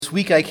This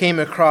week I came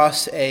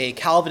across a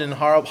Calvin and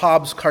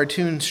Hobbes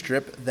cartoon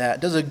strip that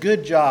does a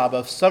good job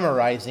of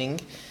summarizing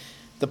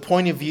the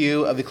point of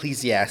view of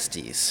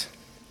Ecclesiastes.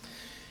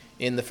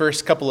 In the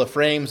first couple of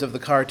frames of the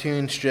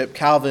cartoon strip,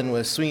 Calvin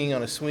was swinging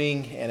on a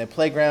swing, and a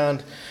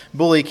playground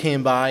bully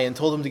came by and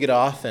told him to get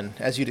off, and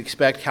as you'd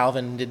expect,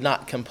 Calvin did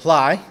not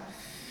comply.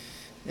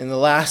 In the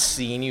last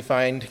scene, you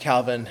find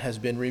Calvin has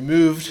been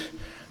removed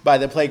by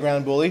the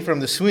playground bully from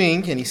the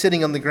swing, and he's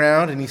sitting on the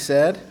ground, and he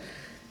said,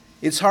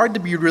 "It's hard to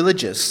be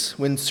religious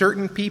when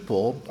certain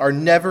people are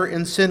never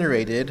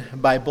incinerated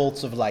by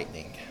bolts of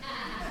lightning."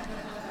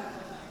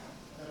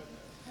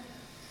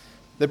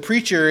 The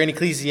preacher in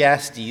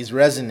Ecclesiastes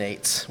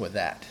resonates with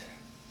that.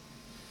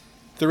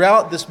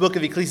 Throughout this book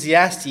of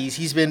Ecclesiastes,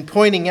 he's been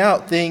pointing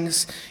out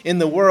things in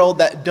the world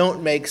that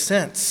don't make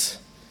sense.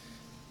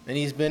 And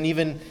he's been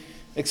even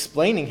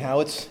explaining how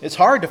it's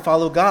hard to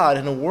follow God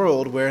in a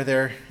world where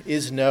there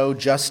is no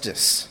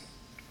justice.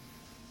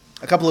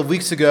 A couple of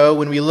weeks ago,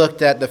 when we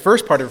looked at the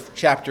first part of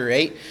chapter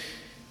 8,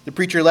 the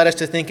preacher led us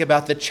to think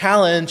about the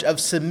challenge of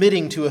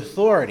submitting to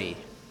authority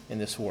in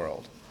this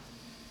world,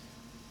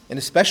 and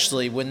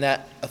especially when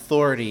that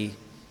authority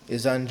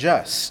is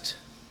unjust.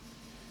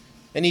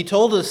 And he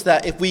told us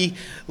that if we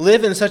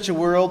live in such a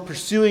world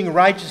pursuing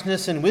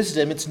righteousness and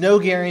wisdom, it's no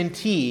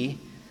guarantee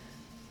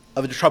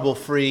of a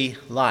trouble-free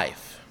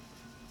life.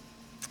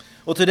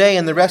 Well, today,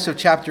 in the rest of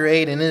chapter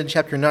 8 and into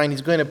chapter 9,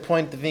 he's going to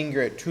point the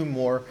finger at two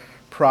more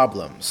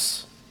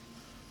problems.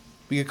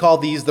 We could call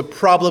these the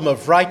problem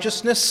of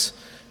righteousness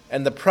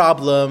and the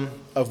problem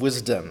of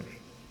wisdom.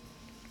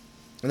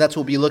 And that's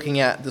what we'll be looking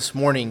at this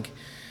morning.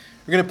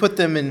 We're going to put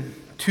them in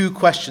two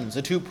questions.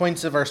 The 2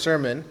 points of our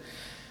sermon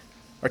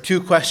are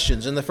two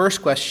questions. And the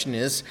first question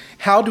is,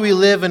 how do we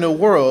live in a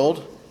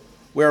world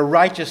where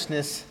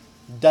righteousness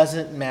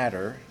doesn't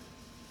matter?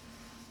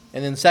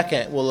 And then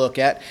second, we'll look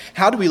at,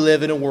 how do we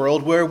live in a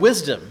world where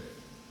wisdom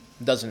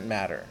doesn't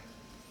matter?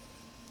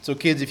 So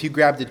kids, if you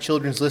grab the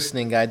children's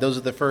listening guide, those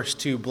are the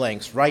first two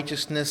blanks,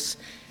 righteousness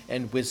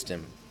and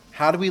wisdom.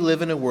 How do we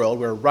live in a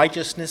world where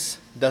righteousness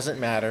doesn't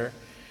matter?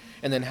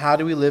 And then how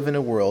do we live in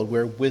a world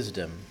where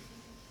wisdom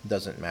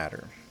doesn't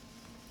matter?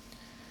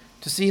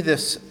 To see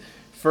this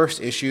first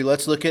issue,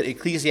 let's look at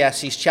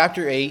Ecclesiastes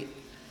chapter 8,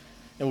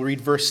 and we'll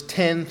read verse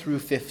 10 through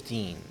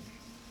 15.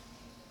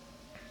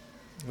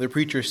 The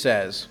preacher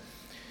says,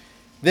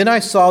 "Then I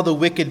saw the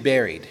wicked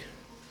buried.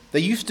 They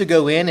used to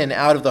go in and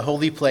out of the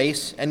holy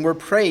place and were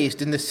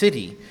praised in the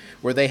city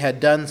where they had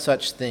done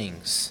such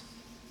things.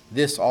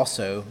 This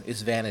also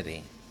is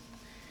vanity.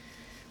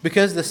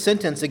 Because the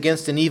sentence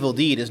against an evil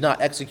deed is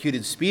not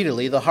executed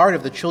speedily, the heart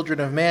of the children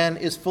of man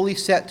is fully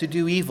set to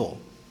do evil.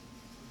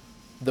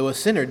 Though a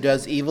sinner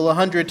does evil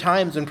 100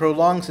 times and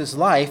prolongs his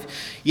life,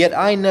 yet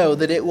I know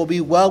that it will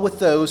be well with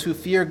those who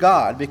fear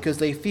God because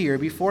they fear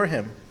before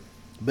him.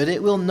 But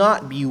it will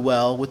not be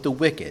well with the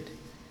wicked.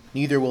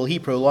 Neither will he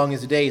prolong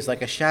his days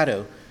like a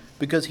shadow,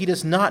 because he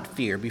does not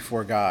fear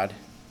before God.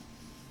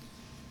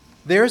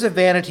 There is a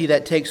vanity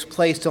that takes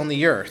place on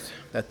the earth,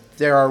 that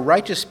there are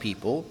righteous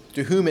people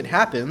to whom it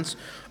happens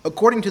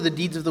according to the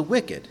deeds of the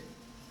wicked,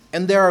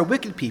 and there are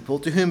wicked people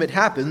to whom it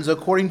happens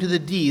according to the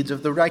deeds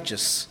of the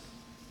righteous.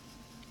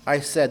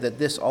 I said that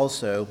this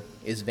also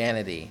is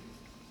vanity.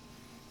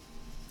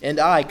 And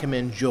I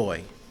commend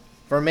joy,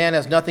 for man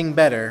has nothing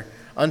better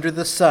under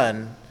the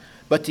sun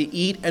but to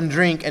eat and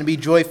drink and be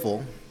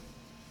joyful,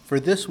 for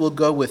this will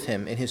go with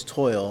him in his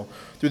toil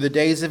through the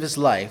days of his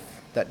life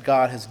that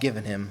God has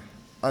given him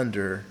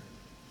under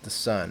the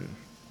sun."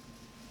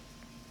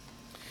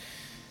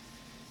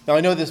 Now, I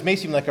know this may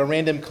seem like a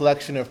random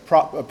collection of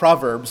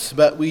proverbs,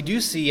 but we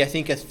do see, I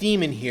think, a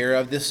theme in here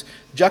of this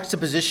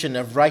juxtaposition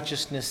of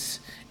righteousness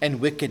and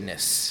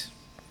wickedness.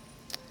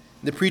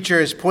 The preacher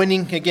is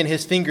pointing again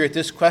his finger at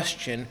this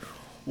question: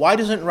 why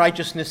doesn't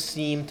righteousness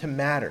seem to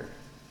matter?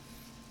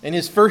 And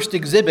his first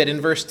exhibit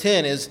in verse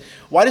 10 is,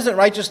 why doesn't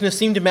righteousness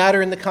seem to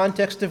matter in the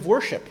context of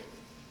worship?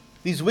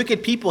 These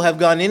wicked people have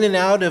gone in and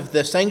out of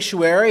the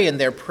sanctuary, and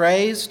they're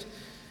praised,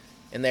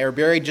 and they are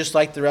buried just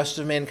like the rest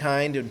of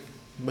mankind, and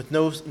with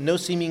no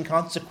seeming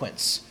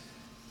consequence.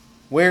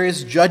 Where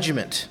is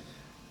judgment?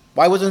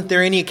 Why wasn't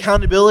there any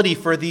accountability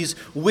for these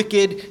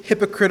wicked,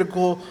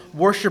 hypocritical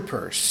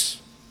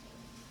worshipers?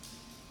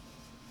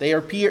 They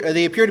appear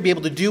to be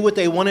able to do what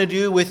they want to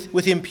do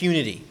with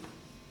impunity.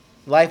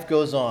 Life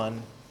goes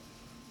on.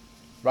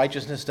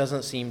 Righteousness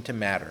doesn't seem to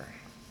matter.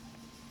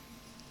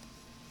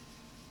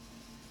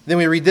 Then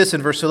we read this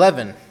in verse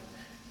 11.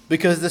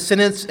 "Because the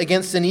sentence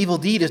against an evil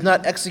deed is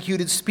not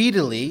executed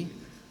speedily,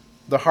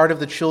 the heart of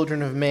the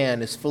children of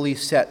man is fully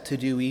set to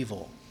do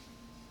evil."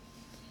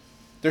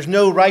 There's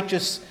no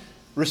righteous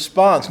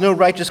response, no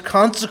righteous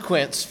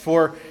consequence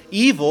for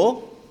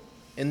evil,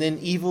 and then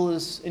evil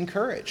is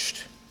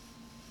encouraged.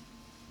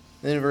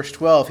 Then in verse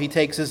 12, he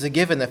takes as a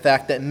given the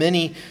fact that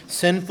many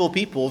sinful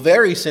people,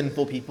 very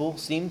sinful people,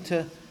 seem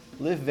to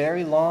live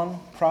very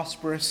long,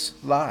 prosperous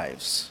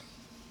lives.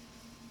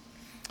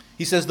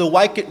 He says the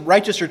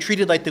righteous are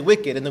treated like the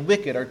wicked, and the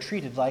wicked are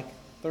treated like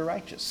the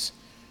righteous.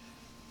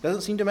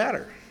 Doesn't seem to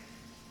matter.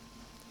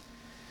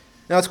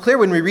 Now, it's clear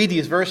when we read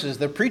these verses,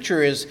 the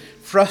preacher is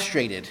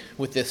frustrated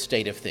with this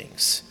state of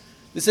things.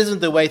 This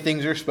isn't the way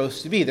things are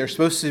supposed to be. There's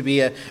supposed to be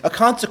a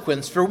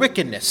consequence for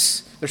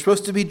wickedness. There's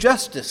supposed to be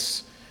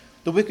justice.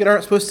 The wicked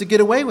aren't supposed to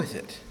get away with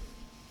it.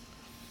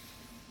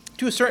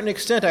 To a certain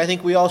extent, I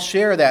think we all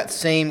share that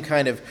same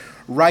kind of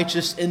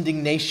righteous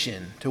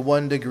indignation to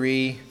one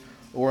degree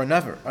or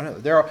another.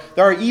 There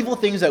are evil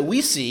things that we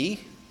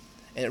see,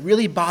 and it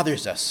really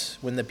bothers us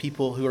when the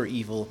people who are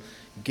evil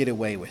get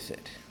away with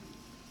it.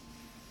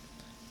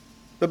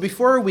 But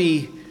before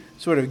we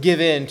sort of give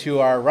in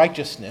to our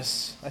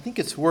righteousness, I think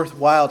it's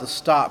worthwhile to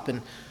stop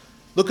and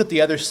look at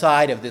the other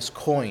side of this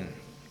coin.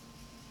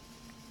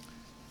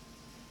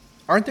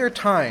 Aren't there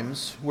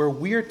times where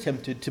we're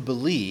tempted to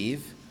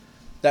believe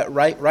that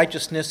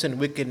righteousness and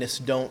wickedness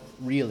don't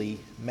really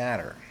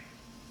matter?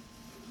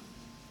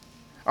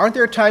 Aren't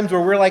there times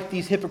where we're like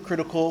these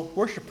hypocritical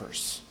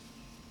worshipers?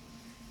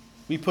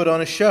 We put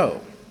on a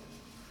show.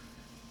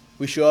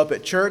 We show up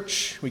at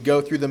church, we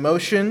go through the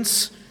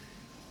motions,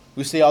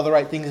 we say all the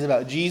right things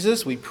about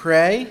Jesus, we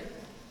pray,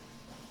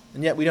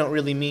 and yet we don't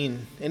really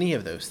mean any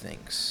of those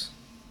things.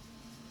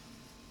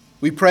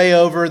 We pray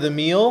over the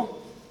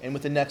meal, and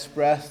with the next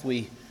breath,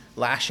 we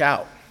lash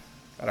out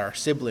at our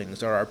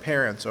siblings or our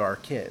parents or our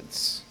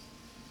kids.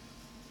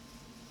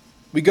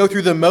 We go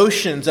through the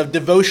motions of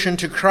devotion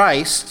to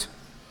Christ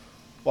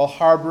while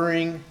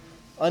harboring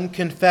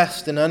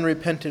unconfessed and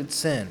unrepented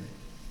sin.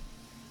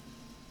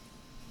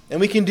 And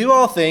we can do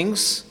all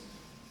things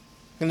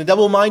in a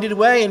double-minded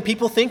way, and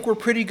people think we're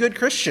pretty good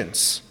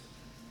Christians.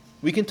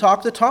 We can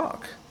talk the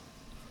talk.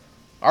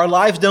 Our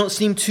lives don't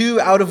seem too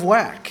out of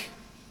whack.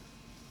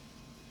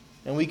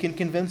 And we can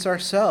convince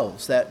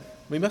ourselves that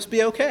we must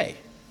be okay.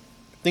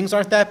 Things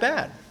aren't that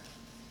bad.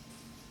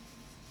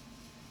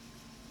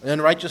 And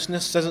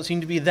unrighteousness doesn't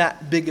seem to be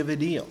that big of a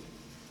deal.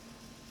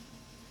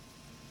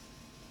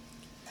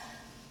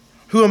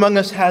 Who among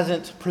us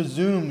hasn't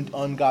presumed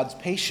on God's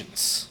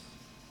patience?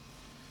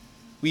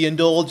 We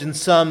indulge in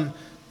some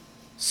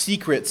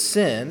secret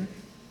sin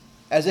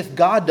as if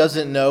God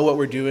doesn't know what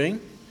we're doing,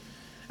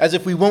 as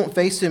if we won't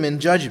face him in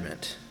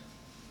judgment.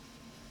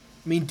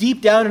 I mean,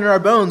 deep down in our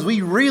bones, we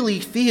really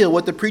feel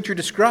what the preacher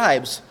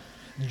describes.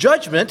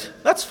 Judgment,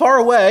 that's far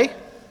away,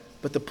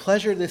 but the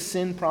pleasure this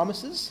sin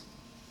promises,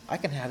 I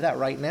can have that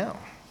right now.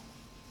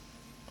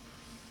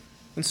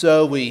 And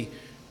so we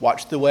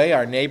watch the way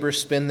our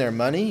neighbors spend their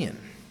money, and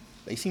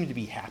they seem to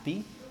be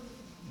happy.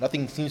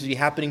 Nothing seems to be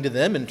happening to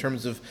them in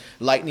terms of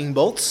lightning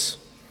bolts,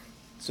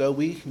 so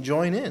we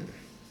join in.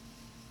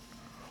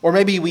 Or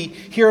maybe we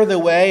hear the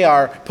way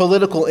our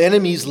political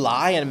enemies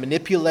lie and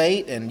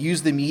manipulate and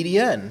use the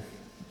media, and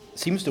it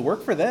seems to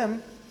work for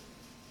them.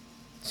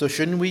 So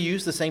shouldn't we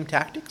use the same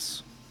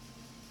tactics?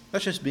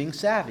 That's just being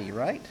savvy,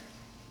 right?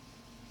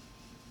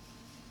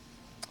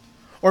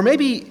 Or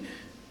maybe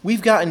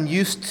we've gotten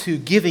used to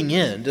giving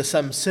in to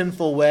some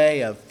sinful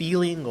way of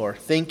feeling or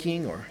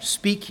thinking or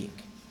speaking.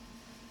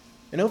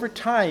 And over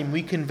time,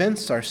 we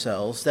convince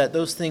ourselves that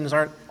those things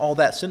aren't all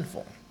that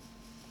sinful.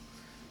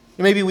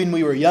 Maybe when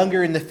we were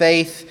younger in the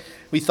faith,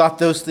 we thought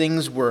those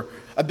things were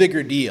a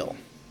bigger deal.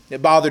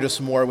 It bothered us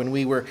more when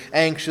we were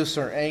anxious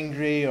or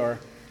angry or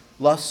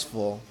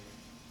lustful.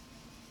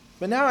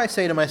 But now I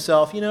say to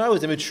myself, I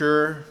was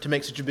immature to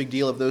make such a big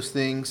deal of those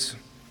things.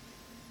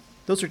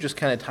 Those are just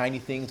kind of tiny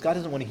things. God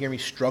doesn't want to hear me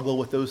struggle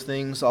with those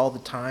things all the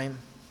time.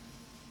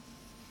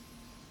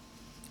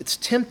 It's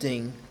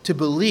tempting to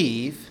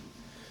believe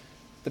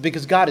that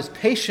because God is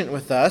patient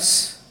with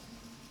us,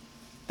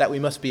 that we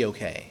must be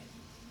okay.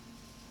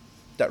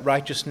 That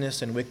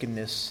righteousness and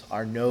wickedness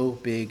are no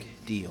big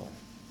deal.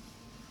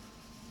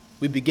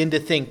 We begin to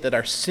think that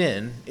our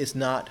sin is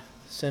not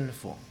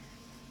sinful.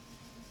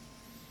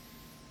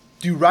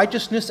 Do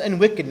righteousness and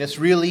wickedness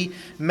really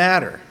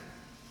matter?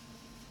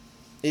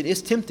 It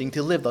is tempting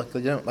to live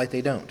like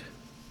they don't.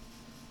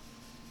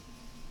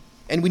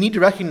 And we need to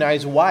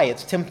recognize why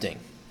it's tempting.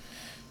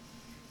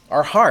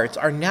 Our hearts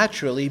are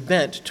naturally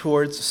bent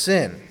towards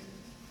sin.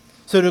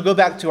 So to go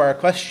back to our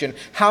question,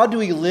 how do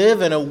we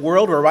live in a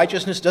world where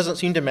righteousness doesn't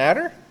seem to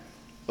matter?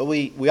 Well,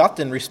 we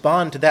often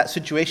respond to that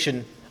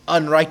situation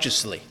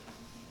unrighteously.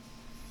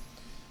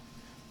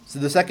 So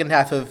the second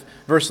half of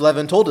verse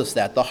 11 told us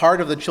that. The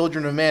heart of the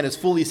children of man is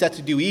fully set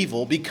to do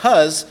evil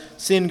because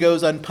sin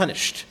goes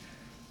unpunished.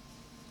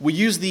 We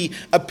use the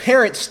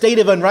apparent state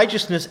of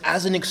unrighteousness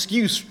as an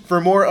excuse for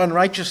more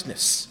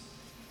unrighteousness.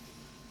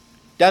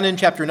 Down in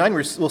chapter 9,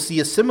 we'll see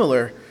a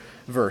similar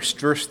verse.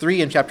 Verse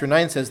 3 in chapter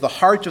 9 says, "The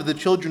hearts of the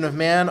children of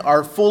man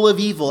are full of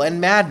evil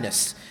and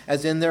madness,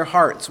 as in their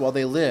hearts while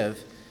they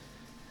live,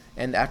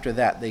 and after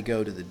that they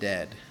go to the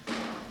dead."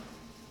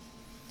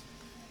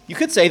 You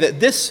could say that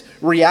this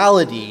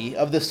reality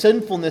of the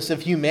sinfulness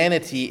of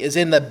humanity is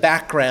in the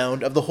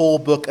background of the whole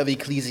book of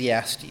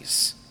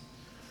Ecclesiastes.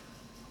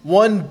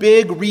 One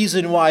big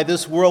reason why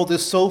this world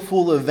is so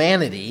full of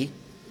vanity,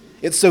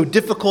 it's so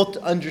difficult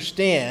to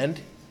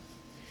understand,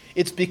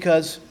 it's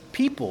because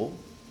people,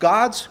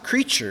 God's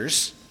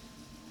creatures,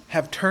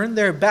 have turned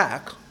their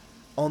back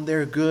on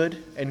their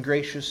good and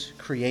gracious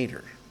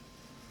Creator.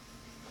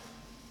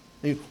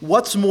 I mean,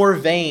 what's more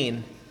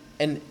vain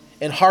and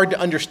hard to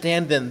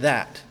understand than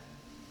that?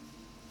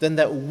 Than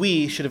that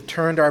we should have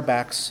turned our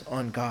backs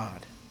on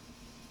God.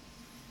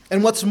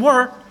 And what's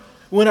more,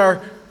 when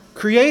our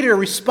Creator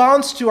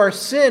responds to our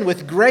sin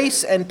with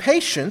grace and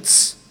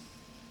patience,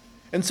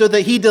 and so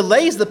that he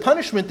delays the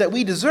punishment that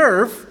we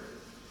deserve,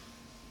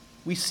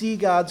 we see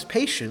God's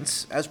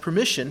patience as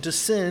permission to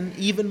sin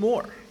even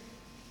more.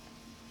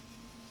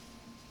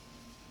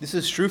 This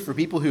is true for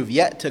people who've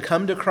yet to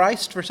come to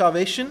Christ for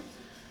salvation,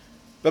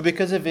 but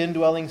because of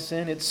indwelling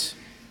sin, it's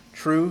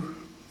true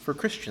for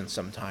Christians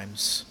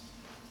sometimes.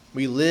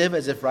 We live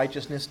as if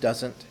righteousness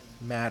doesn't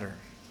matter.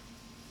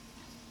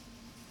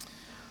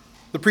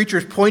 The preacher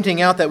is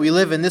pointing out that we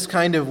live in this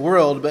kind of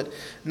world, but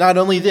not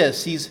only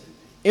this, he's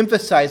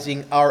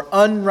emphasizing our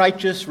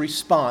unrighteous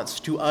response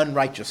to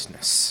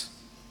unrighteousness.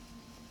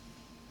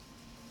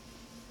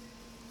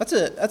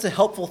 That's a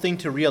helpful thing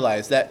to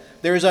realize, that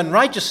there is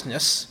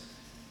unrighteousness,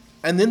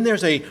 and then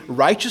there's a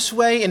righteous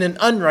way and an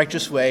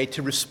unrighteous way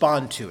to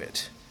respond to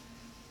it.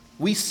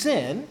 We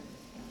sin.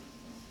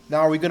 Now,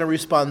 are we going to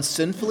respond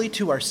sinfully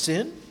to our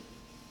sin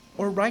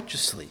or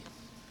righteously?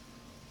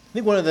 I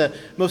think one of the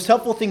most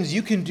helpful things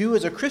you can do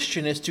as a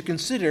Christian is to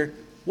consider,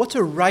 what's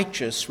a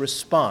righteous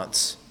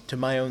response to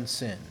my own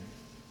sin?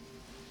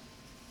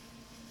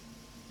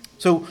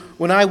 So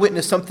when I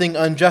witness something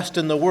unjust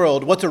in the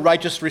world, what's a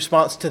righteous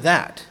response to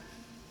that?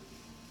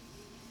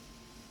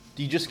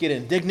 Do you just get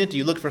indignant? Do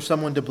you look for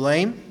someone to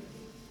blame?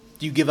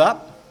 Do you give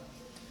up?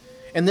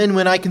 And then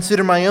when I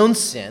consider my own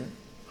sin,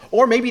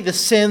 or maybe the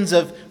sins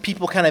of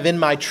people kind of in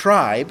my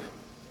tribe,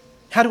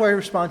 how do I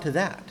respond to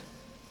that?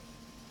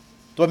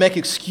 Do I make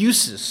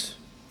excuses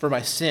for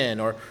my sin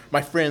or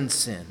my friend's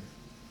sin?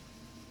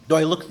 Do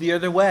I look the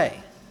other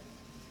way?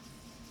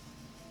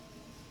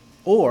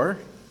 Or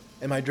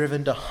am I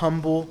driven to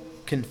humble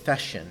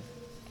confession,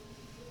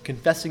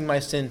 confessing my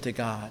sin to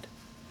God,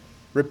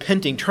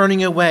 repenting,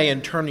 turning away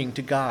and turning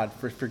to God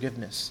for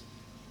forgiveness?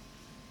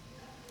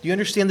 Do you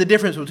understand the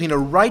difference between a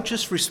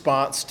righteous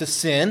response to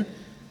sin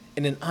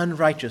and an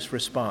unrighteous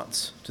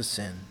response to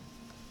sin?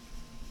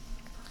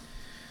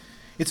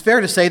 It's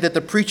fair to say that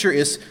the preacher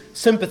is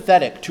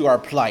sympathetic to our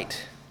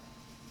plight.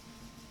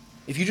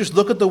 If you just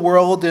look at the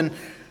world in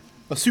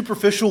a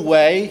superficial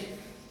way,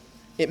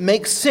 it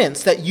makes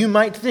sense that you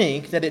might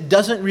think that it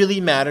doesn't really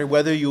matter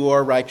whether you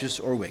are righteous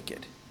or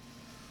wicked.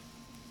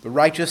 The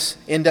righteous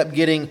end up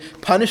getting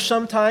punished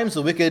sometimes,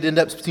 the wicked end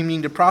up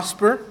seeming to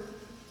prosper.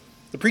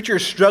 The preacher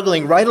is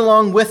struggling right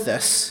along with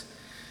us,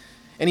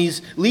 and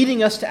he's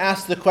leading us to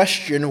ask the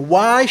question,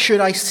 why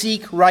should I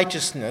seek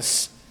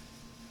righteousness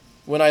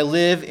when I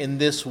live in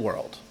this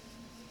world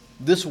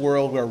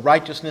where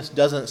righteousness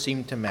doesn't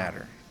seem to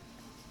matter?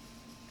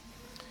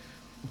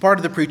 Part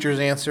of the preacher's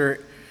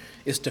answer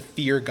is to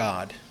fear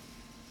God.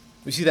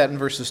 We see that in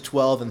verses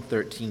 12 and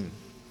 13.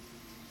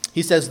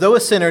 He says, though a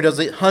sinner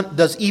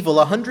does evil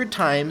 100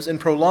 times and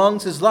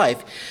prolongs his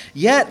life,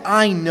 yet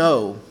I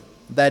know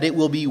that it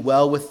will be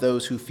well with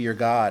those who fear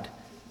God,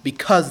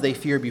 because they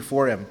fear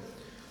before him.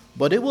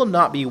 But it will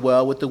not be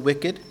well with the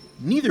wicked,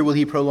 neither will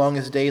he prolong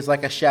his days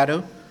like a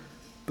shadow,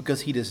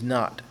 because he does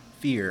not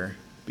fear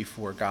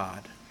before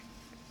God.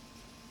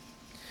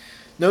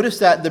 Notice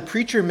that the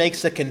preacher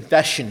makes a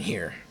confession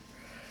here.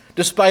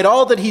 Despite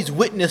all that he's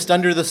witnessed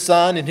under the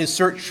sun in his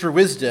search for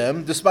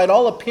wisdom, despite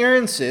all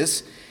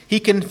appearances, he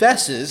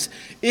confesses,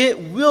 it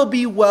will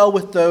be well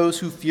with those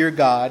who fear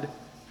God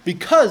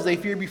because they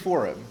fear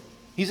before him.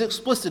 He's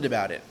explicit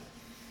about it.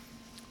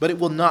 But it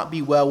will not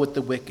be well with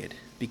the wicked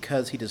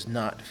because he does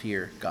not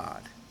fear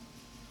God.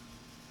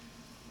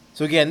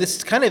 So again,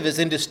 this kind of is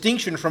in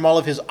distinction from all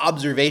of his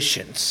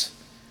observations.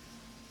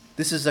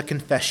 This is a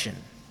confession.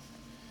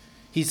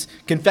 He's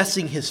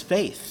confessing his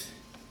faith.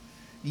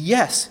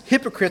 Yes,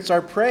 hypocrites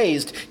are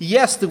praised.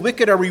 Yes, the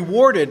wicked are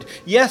rewarded.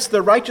 Yes,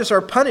 the righteous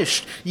are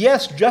punished.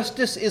 Yes,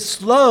 justice is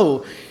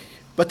slow.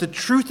 But the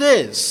truth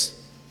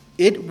is,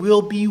 it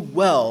will be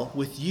well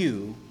with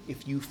you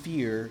if you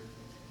fear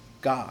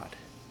God.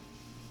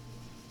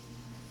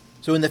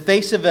 So in the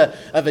face of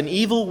an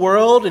evil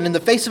world and in the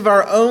face of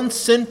our own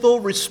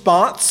sinful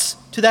response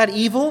to that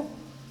evil,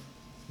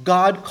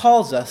 God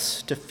calls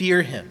us to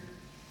fear him.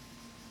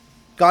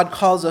 God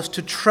calls us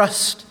to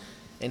trust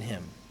in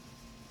him.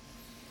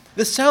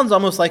 This sounds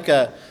almost like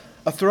a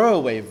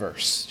throwaway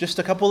verse, just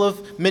a couple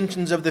of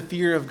mentions of the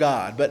fear of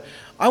God. But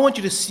I want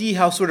you to see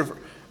how sort of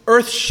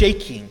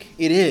earth-shaking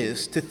it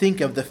is to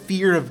think of the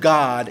fear of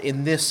God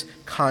in this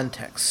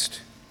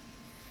context.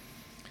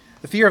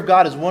 The fear of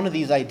God is one of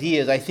these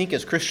ideas, I think,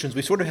 as Christians,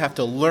 we sort of have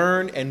to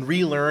learn and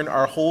relearn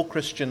our whole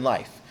Christian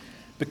life.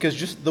 Because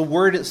just the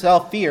word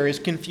itself, fear, is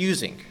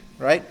confusing,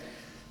 right?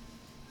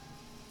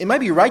 It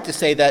might be right to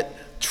say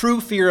that true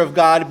fear of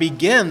God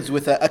begins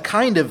with a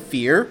kind of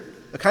fear,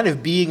 a kind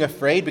of being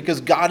afraid, because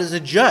God is a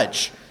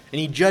judge, and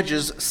he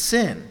judges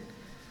sin.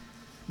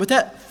 But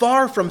that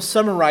far from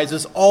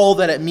summarizes all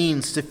that it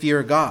means to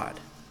fear God.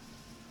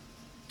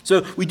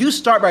 So we do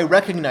start by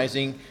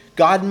recognizing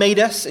God made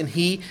us, and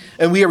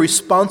we are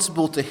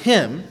responsible to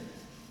him.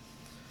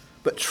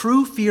 But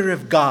true fear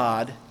of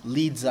God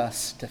leads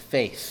us to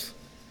faith.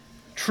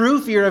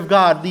 True fear of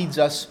God leads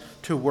us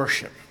to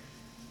worship.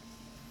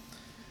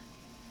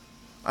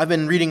 I've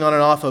been reading on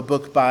and off a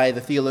book by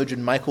the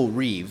theologian Michael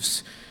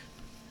Reeves,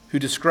 who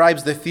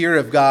describes the fear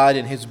of God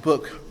in his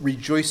book,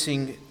 Rejoice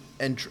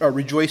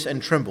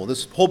and Tremble.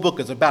 This whole book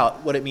is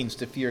about what it means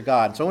to fear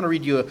God. So I want to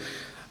read you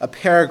a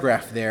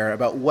paragraph there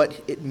about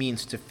what it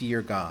means to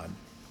fear God.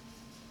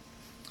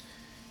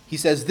 He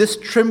says, "This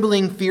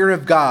trembling fear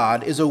of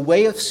God is a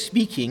way of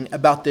speaking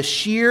about the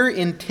sheer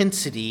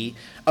intensity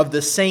of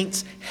the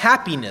saint's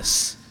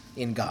happiness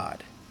in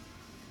God."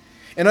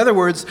 In other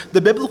words, the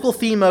biblical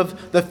theme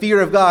of the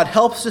fear of God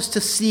helps us to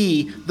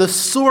see the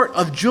sort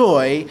of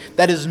joy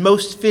that is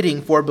most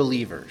fitting for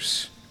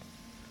believers.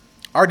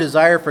 Our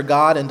desire for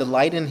God and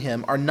delight in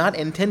Him are not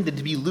intended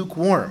to be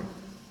lukewarm.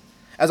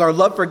 As our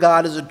love for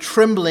God is a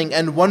trembling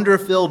and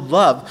wonder-filled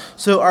love,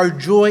 so our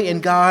joy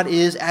in God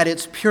is at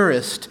its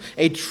purest,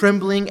 a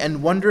trembling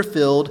and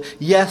wonder-filled,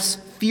 yes,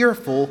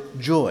 fearful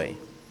joy.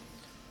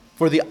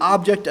 For the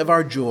object of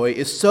our joy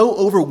is so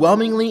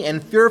overwhelmingly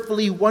and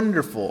fearfully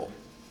wonderful.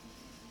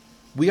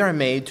 We are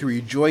made to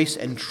rejoice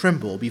and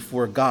tremble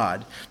before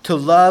God, to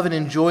love and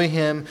enjoy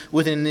Him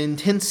with an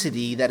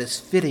intensity that is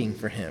fitting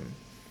for Him.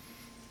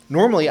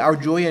 Normally, our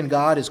joy in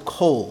God is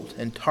cold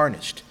and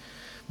tarnished.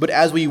 But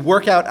as we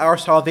work out our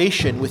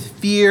salvation with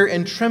fear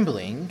and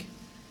trembling,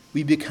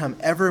 we become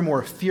ever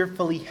more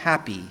fearfully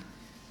happy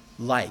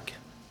like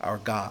our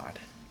God.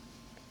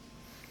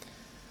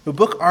 In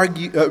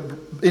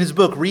his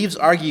book, Reeves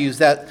argues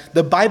that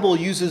the Bible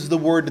uses the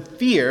word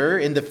fear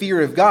in the fear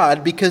of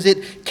God because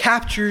it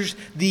captures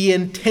the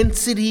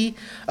intensity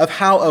of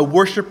how a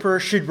worshiper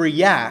should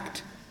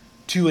react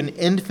to an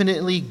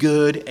infinitely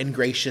good and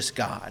gracious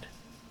God.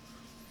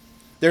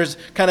 There's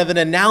kind of an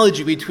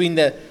analogy between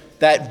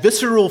that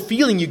visceral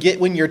feeling you get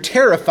when you're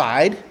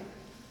terrified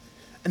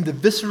and the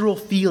visceral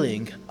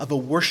feeling of a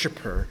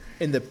worshiper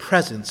in the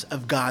presence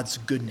of God's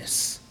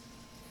goodness.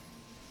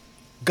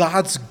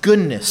 God's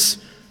goodness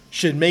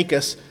should make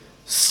us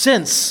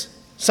sense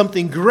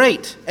something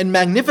great and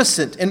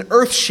magnificent and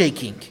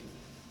earth-shaking.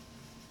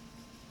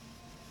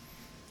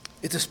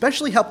 It's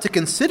especially helped to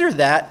consider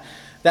that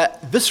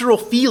visceral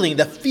feeling,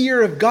 the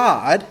fear of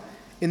God,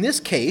 in this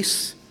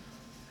case,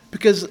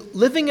 because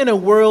living in a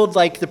world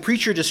like the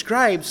preacher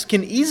describes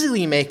can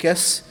easily make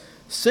us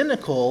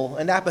cynical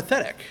and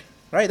apathetic,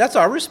 right? That's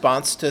our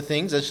response to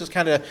things. It's just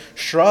kind of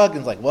shrug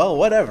and like, well,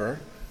 whatever.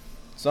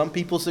 Some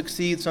people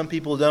succeed, some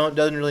people don't.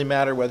 Doesn't really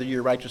matter whether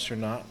you're righteous or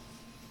not.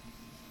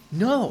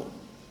 No.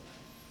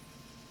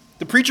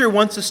 The preacher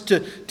wants us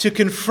to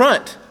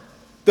confront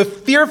the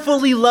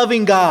fearfully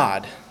loving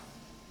God,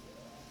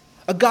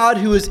 a God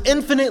who is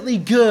infinitely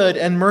good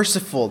and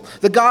merciful,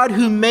 the God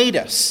who made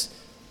us,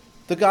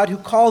 the God who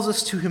calls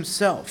us to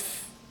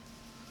Himself.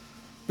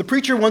 The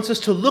preacher wants us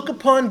to look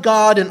upon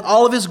God in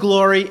all of His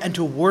glory and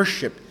to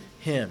worship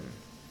Him,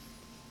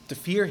 to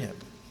fear Him.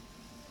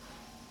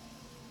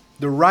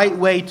 The right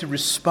way to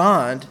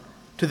respond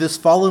to this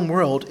fallen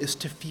world is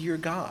to fear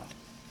God.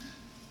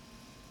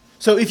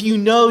 So if you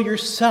know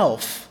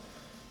yourself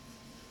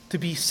to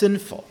be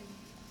sinful,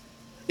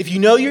 if you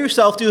know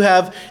yourself to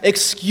have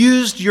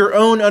excused your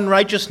own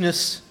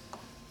unrighteousness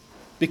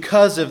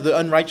because of the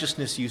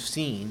unrighteousness you've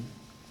seen,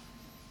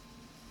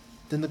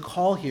 then the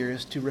call here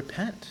is to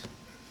repent,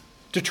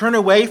 to turn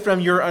away from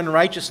your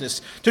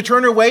unrighteousness, to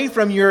turn away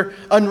from your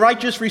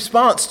unrighteous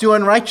response to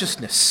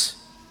unrighteousness,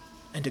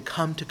 and to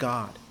come to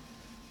God,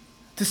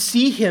 to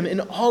see Him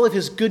in all of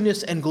His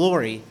goodness and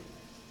glory,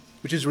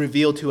 which is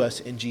revealed to us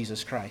in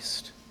Jesus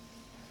Christ.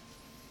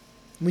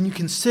 When you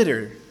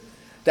consider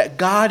that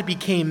God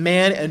became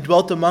man and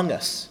dwelt among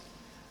us,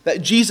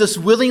 that Jesus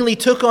willingly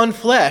took on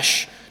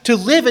flesh to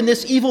live in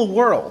this evil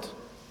world,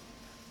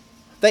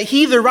 that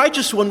He, the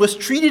righteous one, was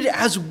treated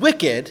as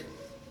wicked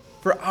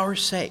for our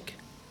sake,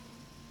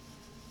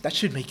 that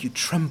should make you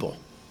tremble.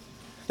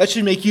 That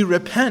should make you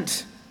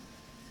repent.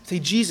 Say,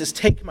 Jesus,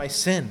 take my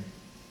sin.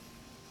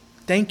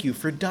 Thank you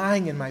for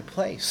dying in my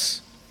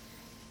place.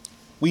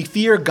 We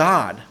fear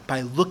God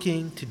by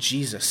looking to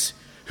Jesus,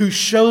 who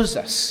shows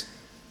us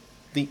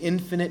the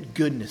infinite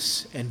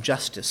goodness and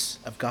justice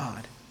of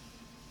God.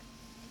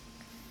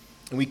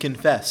 And we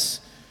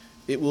confess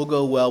it will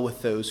go well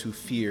with those who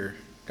fear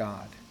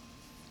God.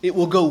 It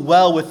will go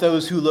well with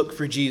those who look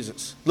to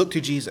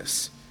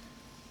Jesus.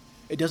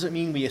 It doesn't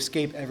mean we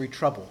escape every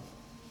trouble,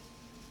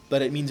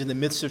 but it means in the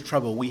midst of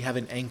trouble we have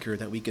an anchor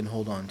that we can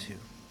hold on to.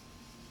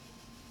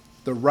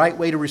 The right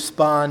way to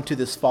respond to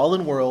this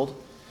fallen world,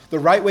 the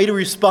right way to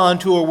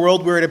respond to a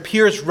world where it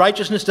appears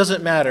righteousness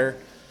doesn't matter,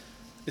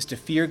 is to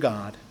fear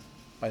God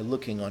by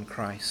looking on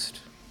Christ.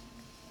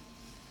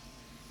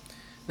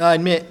 Now I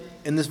admit,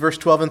 in this verse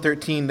 12 and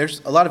 13,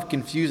 there's a lot of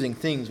confusing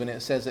things when it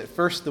says at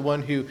first the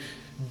one who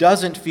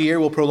doesn't fear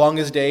will prolong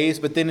his days,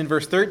 but then in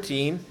verse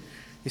 13,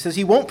 he says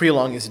he won't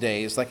prolong his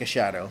days like a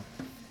shadow.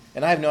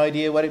 And I have no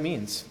idea what it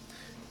means.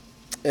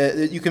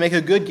 You can make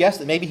a good guess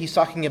that maybe he's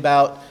talking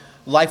about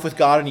life with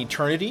God in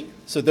eternity.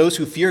 So those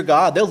who fear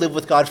God, they'll live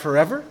with God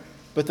forever.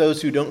 But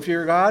those who don't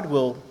fear God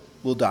will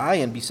will die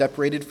and be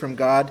separated from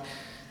God,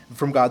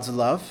 from God's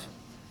love.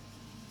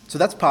 So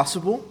that's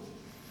possible.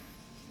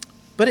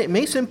 But it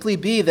may simply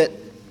be that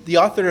the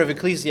author of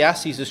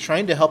Ecclesiastes is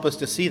trying to help us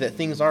to see that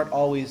things aren't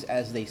always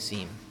as they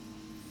seem.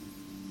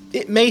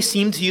 It may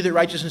seem to you that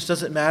righteousness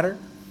doesn't matter.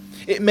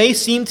 It may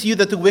seem to you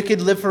that the wicked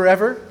live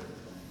forever.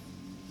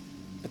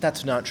 But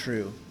that's not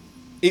true.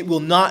 It will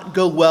not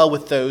go well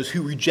with those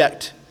who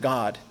reject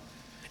God.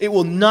 It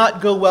will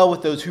not go well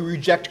with those who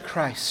reject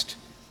Christ.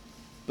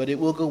 But it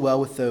will go well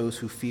with those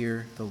who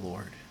fear the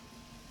Lord.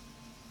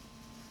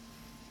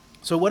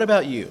 So what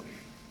about you?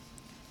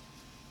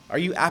 Are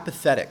you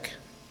apathetic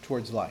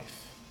towards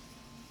life?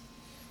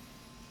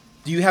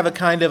 Do you have a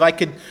kind of I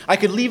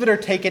could leave it or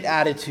take it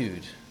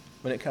attitude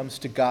when it comes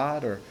to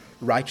God or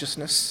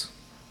righteousness?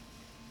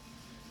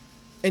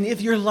 And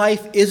if your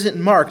life isn't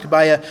marked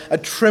by a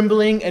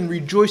trembling and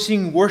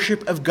rejoicing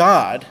worship of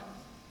God,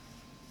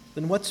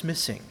 then what's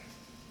missing?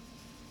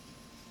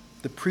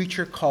 The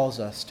preacher calls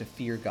us to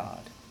fear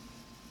God.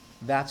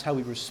 That's how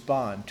we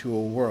respond to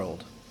a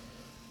world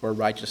where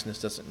righteousness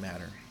doesn't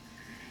matter.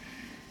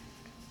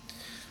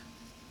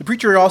 The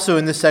preacher also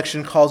in this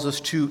section calls us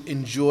to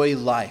enjoy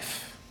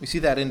life. We see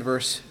that in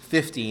verse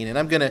 15, and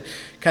I'm going to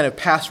kind of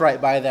pass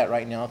right by that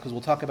right now because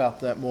we'll talk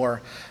about that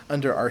more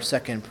under our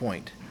second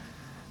point.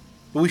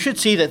 But we should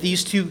see that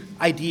these two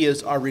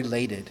ideas are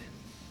related.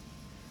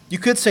 You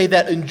could say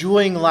that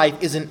enjoying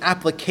life is an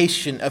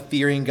application of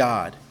fearing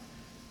God.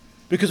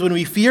 Because when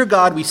we fear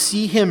God, we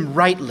see Him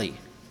rightly.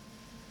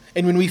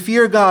 And when we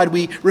fear God,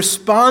 we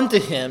respond to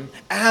Him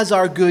as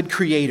our good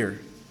Creator.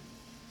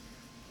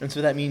 And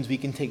so that means we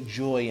can take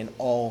joy in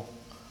all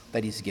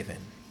that He's given.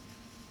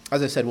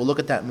 As I said, we'll look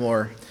at that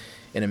more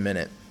in a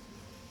minute.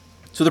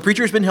 So the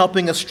preacher has been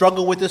helping us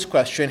struggle with this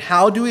question: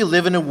 how do we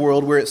live in a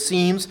world where it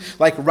seems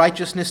like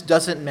righteousness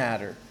doesn't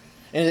matter?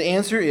 And the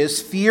answer is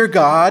fear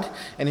God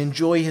and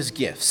enjoy His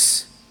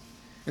gifts.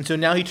 And so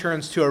now he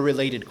turns to a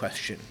related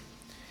question.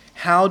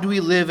 How do we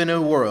live in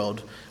a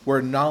world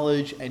where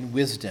knowledge and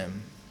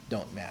wisdom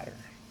don't matter?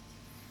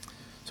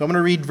 So I'm going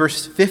to read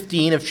verse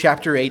 15 of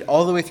chapter 8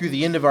 all the way through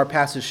the end of our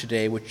passage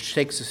today, which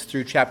takes us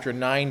through chapter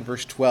 9,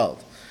 verse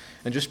 12.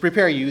 And just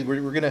prepare you, we're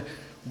going to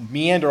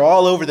meander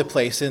all over the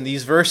place in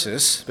these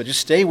verses, but just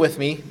stay with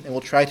me and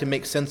we'll try to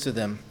make sense of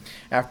them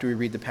after we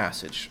read the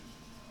passage.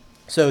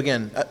 So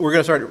again, we're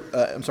going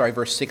to start,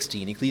 verse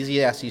 16,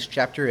 Ecclesiastes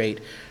chapter 8,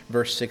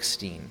 verse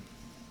 16.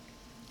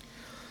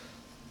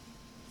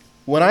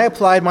 When I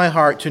applied my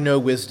heart to know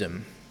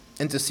wisdom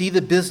and to see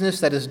the business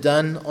that is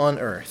done on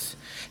earth,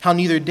 how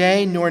neither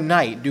day nor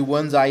night do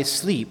one's eyes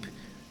sleep,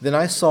 then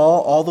I saw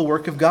all the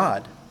work of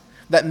God,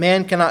 that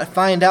man cannot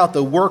find out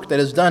the work that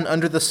is done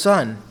under the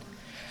sun.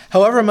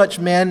 However much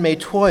man may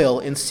toil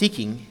in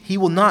seeking, he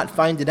will not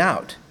find it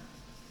out.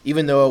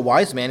 Even though a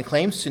wise man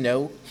claims to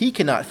know, he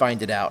cannot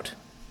find it out.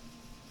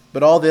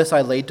 But all this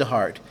I laid to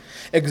heart,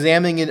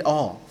 examining it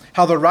all,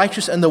 how the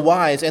righteous and the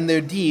wise and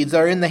their deeds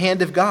are in the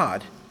hand of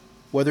God.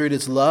 Whether it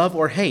is love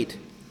or hate,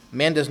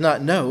 man does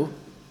not know.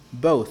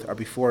 Both are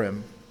before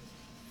him.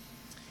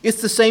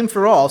 It's the same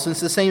for all, since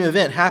the same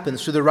event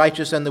happens to the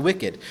righteous and the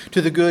wicked,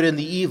 to the good and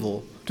the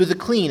evil, to the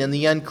clean and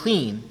the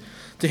unclean,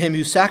 to him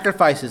who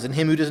sacrifices and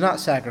him who does not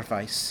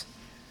sacrifice.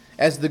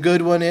 As the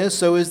good one is,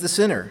 so is the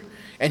sinner,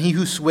 and he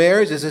who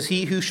swears is as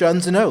he who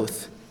shuns an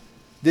oath.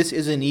 This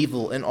is an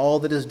evil in all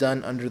that is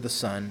done under the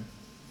sun,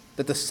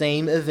 that the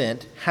same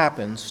event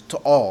happens to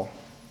all.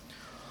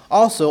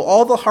 Also,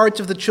 all the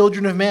hearts of the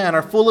children of man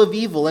are full of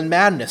evil and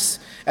madness,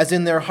 as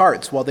in their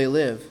hearts while they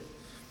live.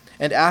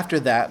 And after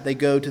that they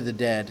go to the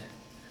dead.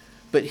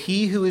 But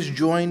he who is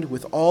joined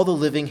with all the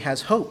living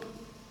has hope.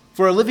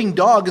 For a living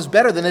dog is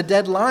better than a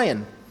dead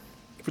lion.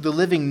 For the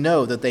living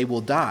know that they will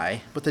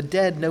die, but the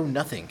dead know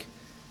nothing,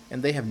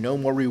 and they have no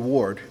more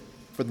reward,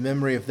 for the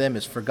memory of them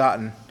is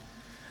forgotten.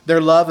 Their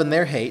love and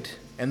their hate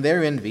and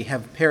their envy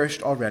have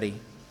perished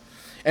already,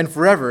 and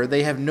forever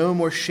they have no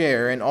more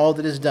share in all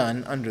that is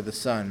done under the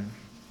sun.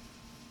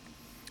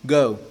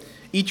 Go,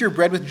 eat your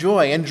bread with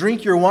joy, and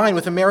drink your wine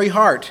with a merry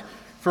heart,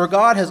 for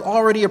God has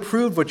already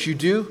approved what you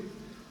do.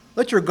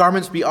 Let your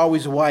garments be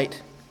always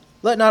white.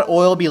 Let not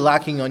oil be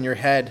lacking on your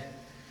head.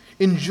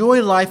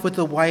 Enjoy life with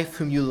the wife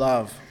whom you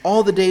love,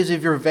 all the days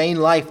of your vain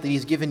life that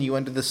He's given you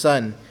under the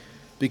sun,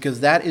 because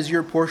that is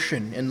your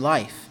portion in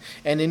life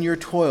and in your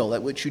toil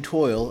at which you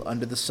toil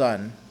under the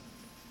sun.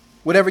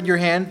 Whatever your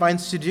hand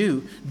finds to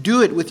do,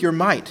 do it with your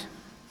might,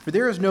 for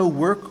there is no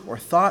work or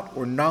thought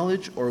or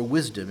knowledge or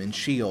wisdom in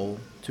Sheol,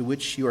 to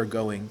which you are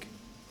going.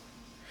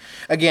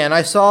 Again,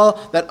 I saw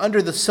that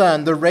under the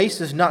sun the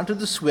race is not to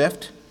the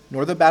swift,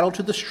 nor the battle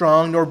to the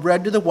strong, nor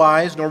bread to the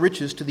wise, nor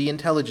riches to the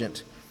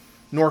intelligent,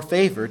 nor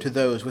favor to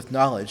those with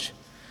knowledge.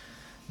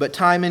 But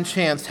time and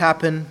chance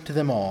happen to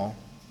them all,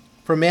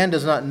 for man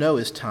does not know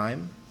his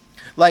time.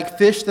 Like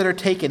fish that are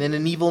taken in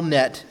an evil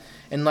net,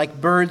 and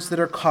like birds that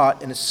are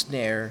caught in a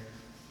snare,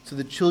 so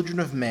the children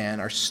of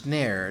man are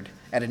snared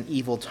at an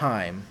evil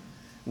time,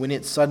 when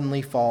it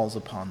suddenly falls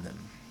upon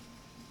them.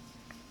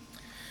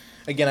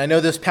 Again, I know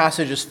this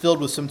passage is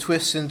filled with some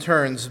twists and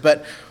turns,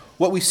 but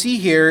what we see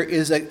here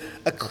is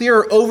a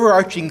clear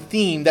overarching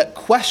theme that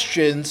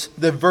questions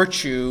the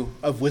virtue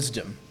of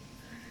wisdom.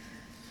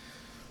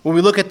 When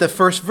we look at the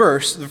first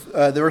verse,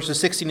 the verses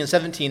 16 and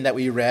 17 that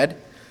we read,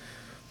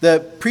 the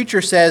preacher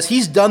says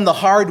he's done the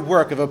hard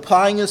work of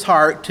applying his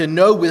heart to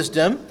know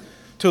wisdom,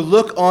 to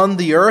look on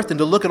the earth and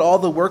to look at all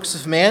the works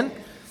of man.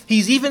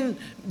 He's even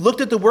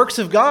looked at the works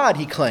of God,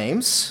 he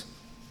claims.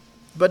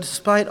 But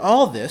despite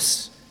all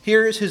this,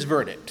 here is his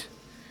verdict.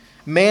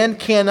 Man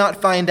cannot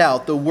find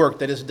out the work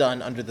that is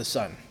done under the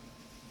sun.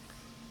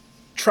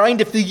 Trying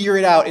to figure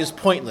it out is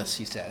pointless,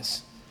 he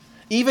says.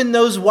 Even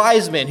those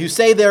wise men who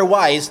say they're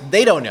wise,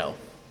 they don't know.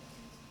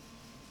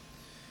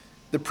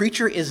 The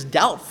preacher is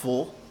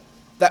doubtful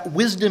that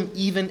wisdom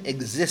even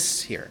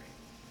exists here.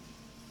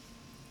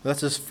 That's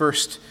his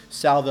first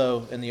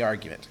salvo in the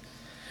argument.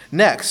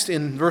 Next,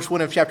 in verse 1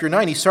 of chapter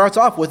 9, he starts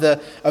off with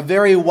a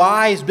very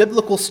wise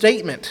biblical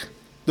statement.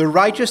 The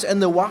righteous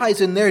and the wise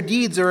in their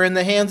deeds are in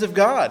the hands of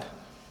God.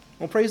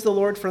 Well, praise the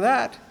Lord for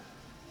that.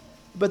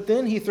 But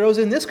then he throws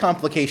in this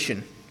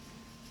complication.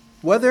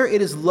 Whether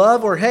it is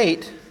love or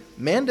hate,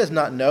 man does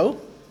not know.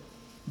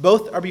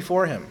 Both are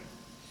before him.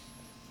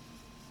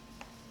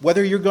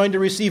 Whether you're going to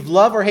receive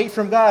love or hate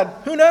from God,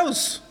 who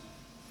knows?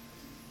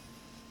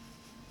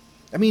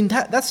 I mean,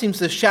 that seems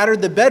to shatter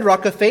the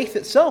bedrock of faith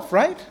itself,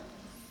 right?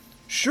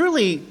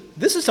 Surely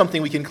this is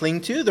something we can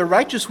cling to. The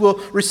righteous will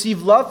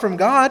receive love from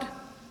God.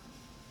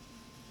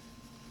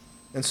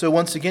 And so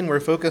once again, we're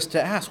focused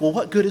to ask, well,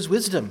 what good is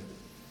wisdom?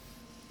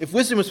 If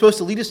wisdom is supposed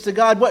to lead us to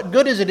God, what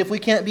good is it if we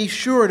can't be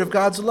sure of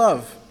God's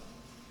love?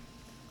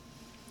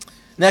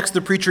 Next,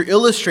 the preacher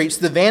illustrates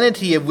the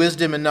vanity of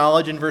wisdom and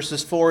knowledge in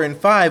verses 4 and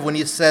 5 when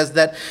he says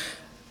that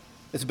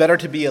it's better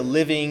to be a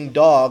living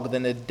dog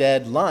than a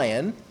dead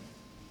lion.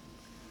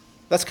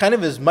 That's kind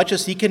of as much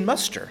as he can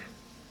muster.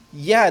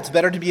 Yeah, it's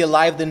better to be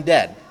alive than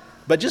dead,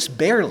 but just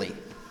barely,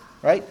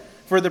 right?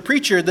 For the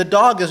preacher, the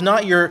dog is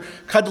not your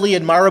cuddly,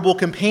 admirable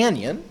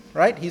companion,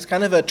 right? He's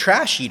kind of a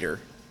trash eater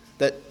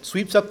that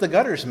sweeps up the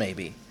gutters,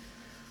 maybe.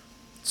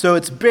 So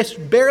it's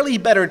barely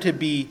better to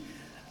be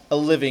a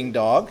living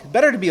dog.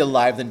 Better to be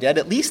alive than dead.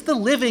 At least the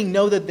living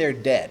know that they're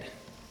dead.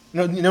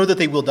 Know that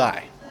they will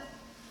die.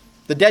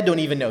 The dead don't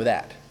even know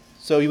that.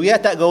 So we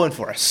got that going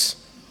for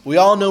us. We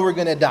all know we're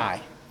going to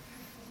die.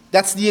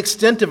 That's the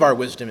extent of our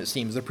wisdom, it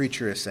seems, the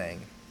preacher is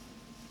saying.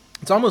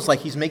 It's almost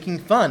like he's making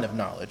fun of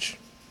knowledge.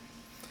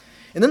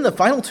 And then the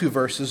final two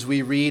verses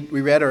we read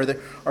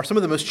are some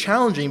of the most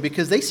challenging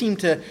because they seem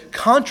to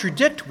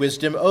contradict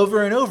wisdom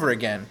over and over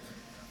again.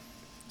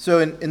 So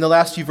in the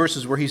last few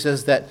verses where he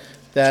says that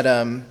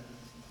the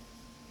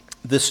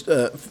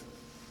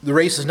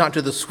race is not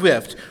to the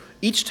swift,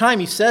 each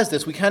time he says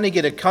this, we kind of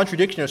get a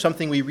contradiction of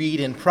something we read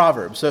in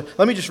Proverbs. So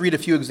let me just read a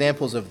few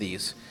examples of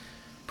these.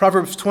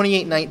 Proverbs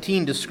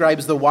 28:19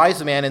 describes the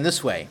wise man in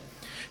this way.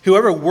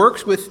 Whoever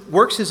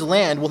works his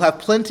land will have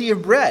plenty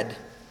of bread,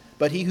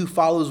 but he who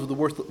follows with the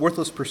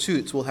worthless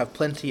pursuits will have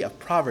plenty of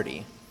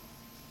poverty.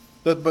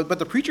 But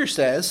the preacher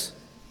says,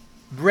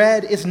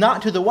 bread is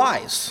not to the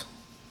wise.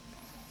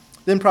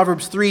 Then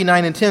Proverbs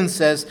 3:9 and 10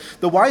 says,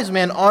 the wise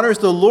man honors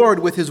the Lord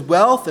with his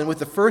wealth and with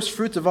the first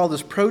fruits of all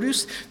his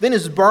produce. Then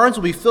his barns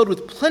will be filled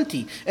with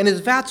plenty, and his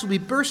vats will be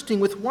bursting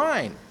with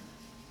wine.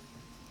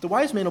 The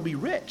wise man will be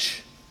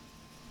rich.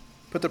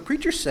 But the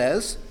preacher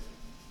says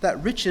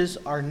that riches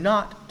are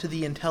not to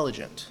the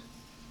intelligent.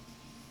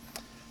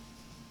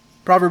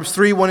 Proverbs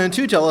 3:1 and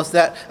 2 tell us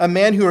that a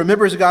man who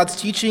remembers God's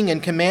teaching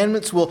and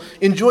commandments will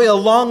enjoy a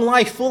long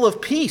life full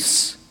of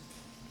peace.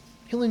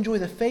 He'll enjoy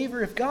the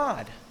favor of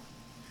God.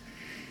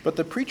 But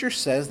the preacher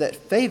says that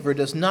favor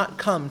does not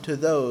come to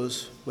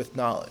those with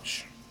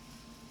knowledge.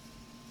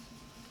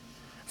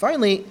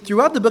 Finally,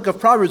 throughout the book of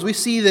Proverbs, we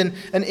see then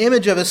an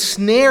image of a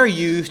snare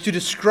used to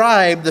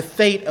describe the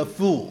fate of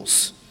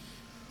fools.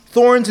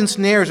 Thorns and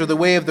snares are the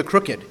way of the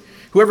crooked.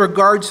 Whoever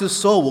guards his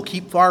soul will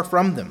keep far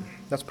from them.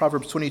 That's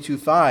Proverbs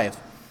 22:5.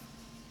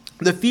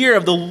 The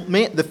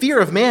fear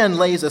of man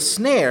lays a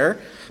snare,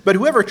 but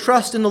whoever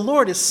trusts in the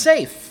Lord is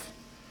safe.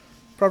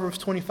 Proverbs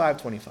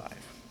 25:25.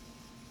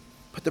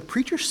 But the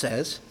preacher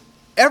says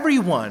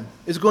everyone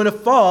is going to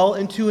fall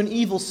into an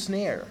evil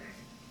snare.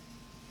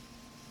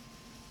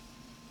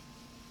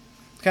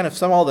 To kind of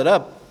sum all that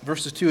up,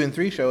 verses 2 and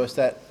 3 show us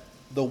that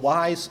the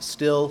wise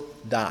still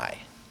die.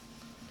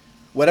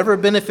 Whatever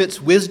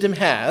benefits wisdom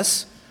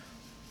has,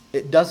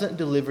 it doesn't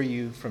deliver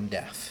you from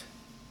death.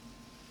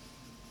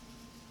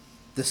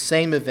 The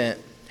same event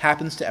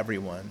happens to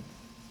everyone,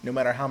 no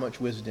matter how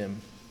much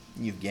wisdom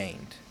you've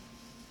gained.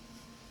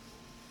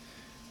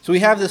 So we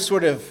have this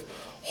sort of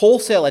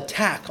wholesale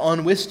attack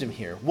on wisdom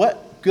here.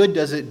 What good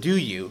does it do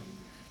you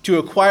to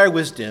acquire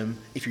wisdom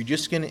if you're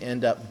just going to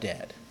end up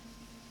dead?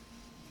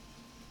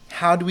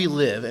 How do we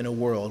live in a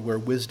world where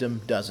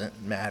wisdom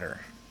doesn't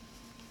matter?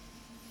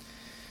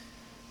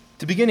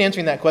 To begin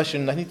answering that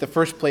question, I think the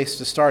first place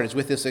to start is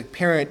with this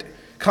apparent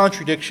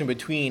contradiction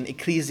between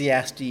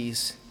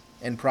Ecclesiastes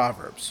and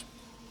Proverbs.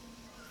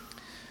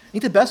 I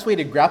think the best way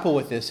to grapple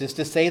with this is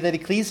to say that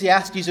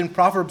Ecclesiastes and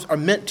Proverbs are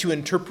meant to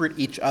interpret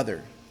each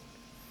other.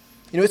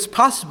 It's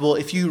possible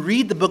if you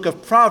read the book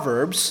of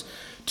Proverbs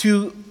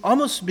to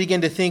almost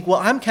begin to think, well,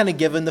 I'm kind of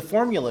given the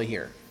formula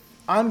here.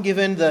 I'm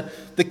given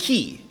the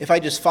key. If I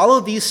just follow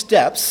these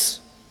steps,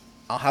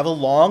 I'll have a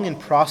long and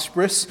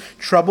prosperous,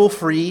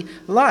 trouble-free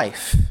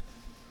life.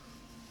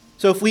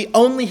 So if we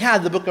only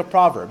had the book of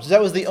Proverbs,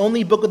 that was the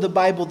only book of the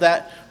Bible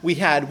that we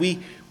had, we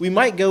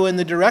might go in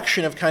the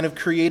direction of kind of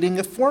creating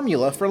a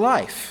formula for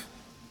life.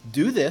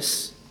 Do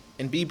this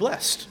and be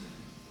blessed.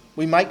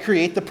 We might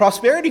create the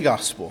prosperity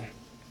gospel.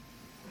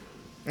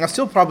 I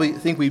still probably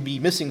think we'd be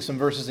missing some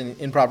verses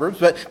in Proverbs,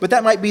 but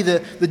that might be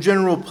the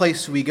general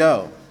place we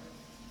go.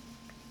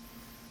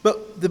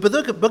 But the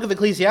book of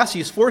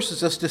Ecclesiastes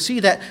forces us to see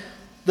that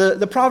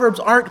the Proverbs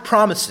aren't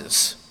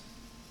promises.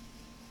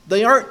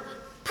 They aren't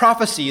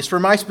prophecies for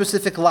my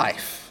specific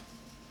life.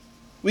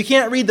 We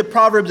can't read the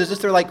Proverbs as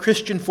if they're like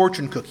Christian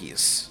fortune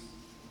cookies.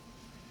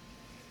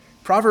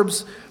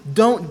 Proverbs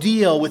don't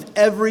deal with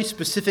every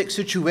specific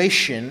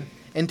situation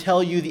and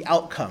tell you the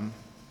outcome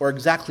or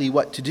exactly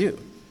what to do.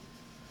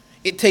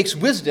 It takes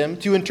wisdom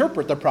to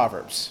interpret the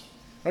Proverbs,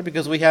 right?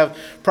 Because we have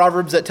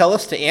Proverbs that tell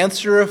us to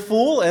answer a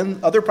fool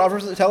and other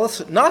Proverbs that tell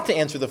us not to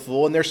answer the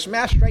fool, and they're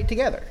smashed right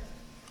together.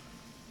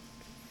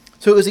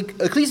 So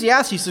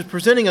Ecclesiastes is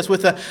presenting us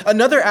with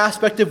another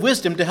aspect of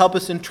wisdom to help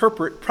us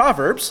interpret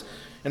Proverbs,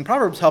 and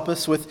Proverbs help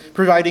us with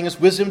providing us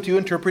wisdom to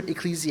interpret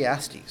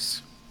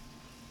Ecclesiastes.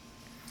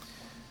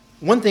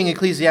 One thing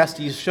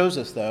Ecclesiastes shows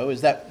us, though,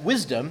 is that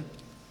wisdom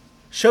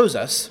shows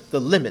us the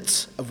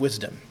limits of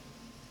wisdom.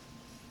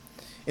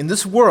 In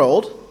this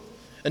world,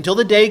 until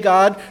the day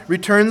God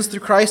returns through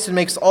Christ and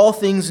makes all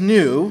things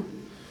new,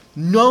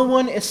 no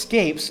one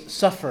escapes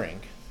suffering,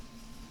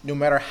 no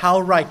matter how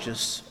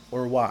righteous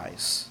or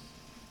wise.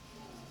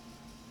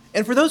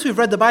 And for those who've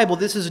read the Bible,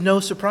 this is no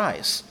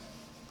surprise.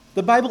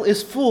 The Bible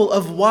is full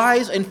of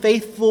wise and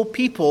faithful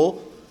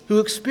people who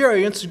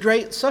experienced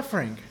great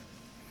suffering.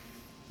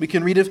 We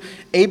can read of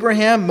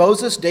Abraham,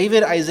 Moses,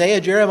 David,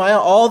 Isaiah, Jeremiah,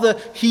 all the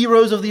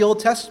heroes of the Old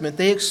Testament.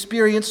 They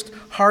experienced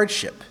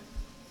hardship.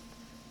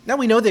 Now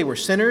we know they were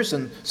sinners,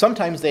 and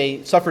sometimes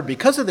they suffered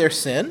because of their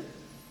sin,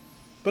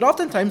 but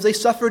oftentimes they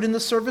suffered in the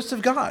service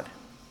of God.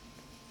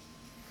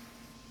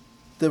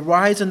 The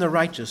wise and the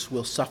righteous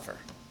will suffer.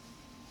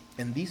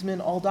 And these men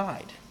all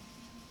died.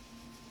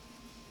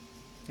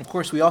 Of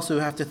course, we also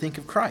have to think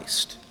of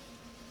Christ.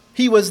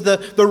 He was the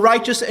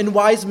righteous and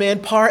wise man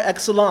par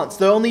excellence,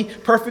 the only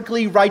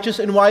perfectly righteous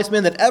and wise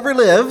man that ever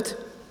lived.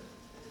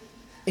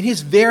 And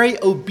his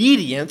very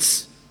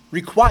obedience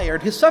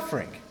required his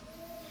suffering.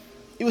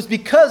 It was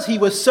because he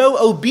was so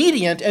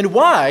obedient and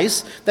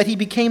wise that he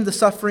became the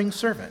suffering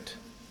servant.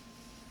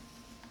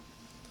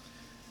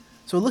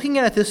 So looking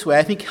at it this way,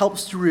 I think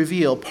helps to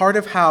reveal part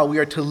of how we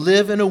are to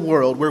live in a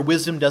world where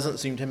wisdom doesn't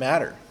seem to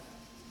matter.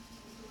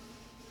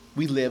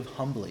 We live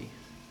humbly.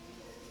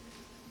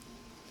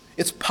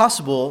 It's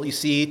possible, you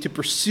see, to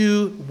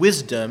pursue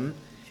wisdom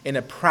in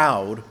a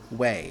proud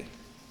way.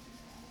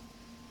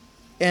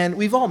 And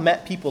we've all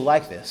met people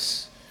like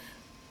this.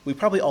 We've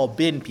probably all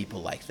been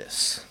people like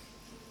this.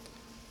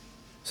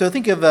 So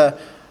think of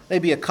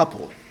maybe a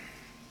couple.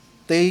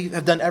 They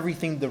have done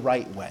everything the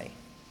right way.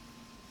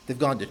 They've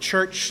gone to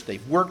church,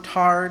 they've worked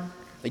hard,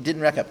 they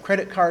didn't rack up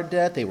credit card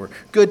debt, they were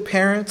good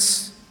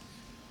parents.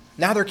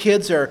 Now their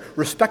kids are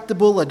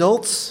respectable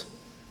adults.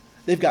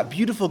 They've got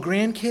beautiful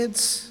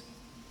grandkids.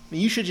 I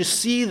mean, you should just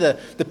see the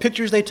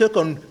pictures they took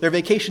on their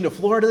vacation to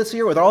Florida this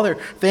year with all their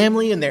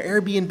family and their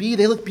Airbnb.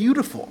 They look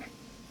beautiful.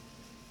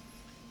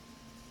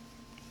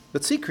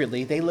 But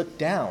secretly, they look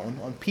down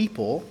on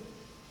people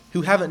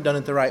who haven't done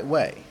it the right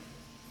way.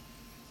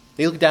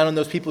 They look down on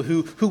those people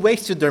who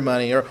wasted their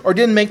money or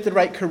didn't make the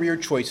right career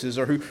choices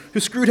or who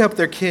screwed up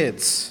their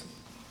kids.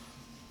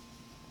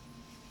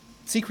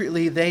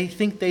 Secretly, they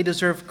think they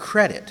deserve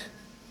credit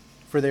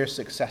for their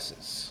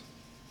successes.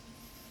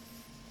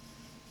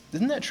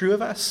 Isn't that true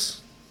of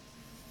us?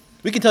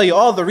 We can tell you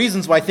all the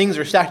reasons why things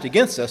are stacked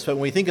against us, but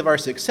when we think of our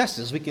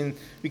successes, we can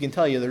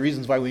tell you the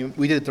reasons why we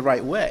did it the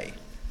right way.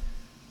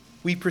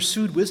 We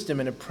pursued wisdom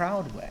in a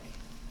proud way.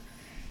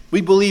 We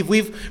believe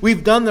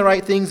we've done the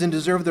right things and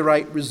deserve the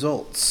right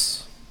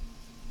results.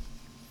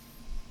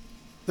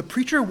 The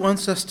preacher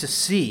wants us to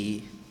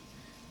see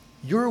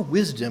your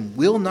wisdom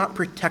will not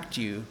protect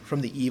you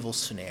from the evil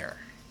snare.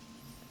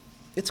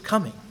 It's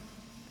coming.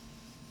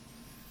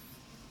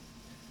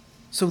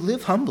 So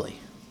live humbly.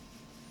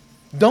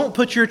 Don't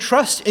put your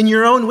trust in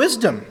your own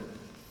wisdom.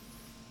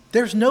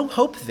 There's no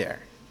hope there.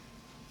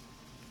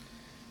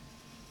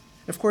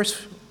 Of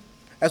course,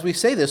 as we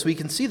say this, we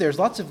can see there's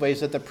lots of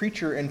ways that the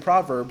preacher and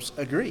Proverbs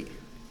agree.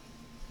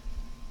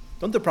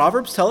 Don't the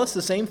Proverbs tell us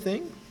the same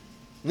thing?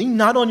 Lean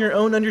not on your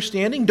own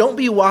understanding. Don't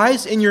be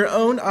wise in your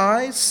own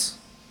eyes.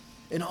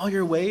 In all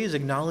your ways,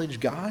 acknowledge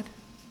God.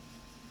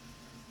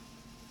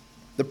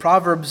 The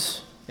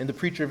Proverbs and the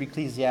preacher of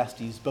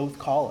Ecclesiastes both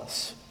call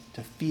us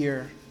to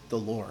fear the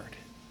Lord.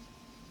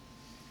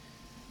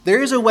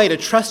 There is a way to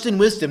trust in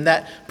wisdom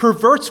that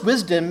perverts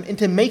wisdom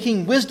into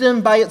making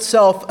wisdom by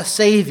itself a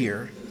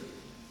savior.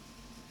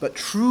 But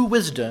true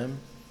wisdom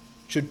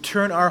should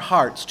turn our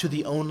hearts to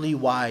the only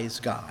wise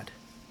God.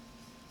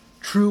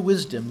 True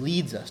wisdom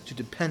leads us to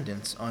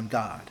dependence on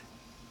God.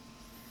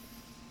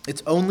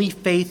 It's only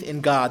faith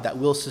in God that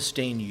will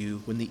sustain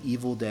you when the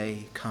evil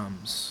day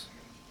comes.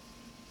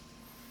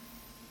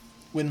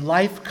 When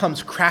life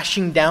comes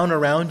crashing down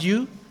around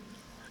you,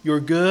 your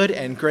good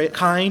and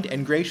kind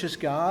and gracious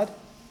God,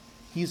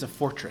 He's a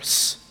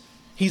fortress.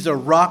 He's a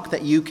rock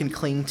that you can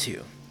cling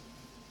to.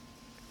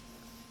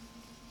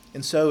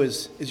 And so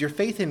is your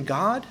faith in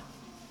God?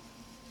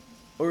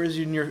 Or is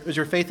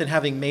your faith in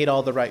having made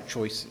all the right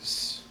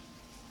choices?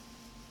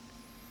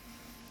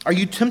 Are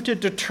you tempted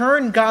to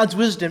turn God's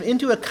wisdom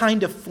into a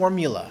kind of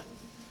formula,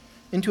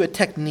 into a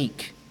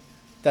technique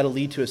that'll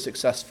lead to a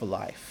successful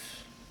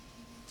life?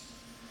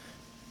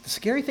 The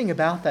scary thing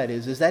about that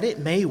is that it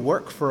may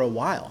work for a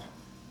while,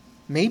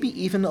 maybe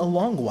even a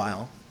long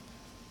while,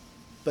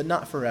 but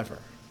not forever.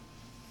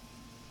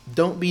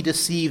 Don't be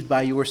deceived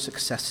by your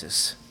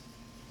successes.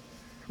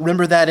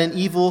 Remember that an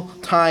evil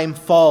time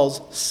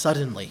falls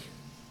suddenly.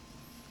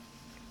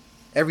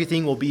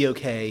 Everything will be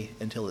okay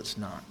until it's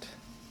not.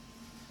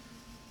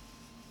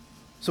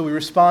 So we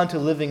respond to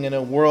living in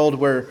a world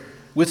where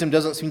wisdom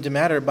doesn't seem to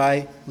matter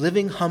by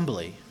living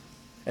humbly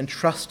and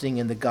trusting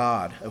in the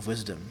God of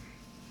wisdom.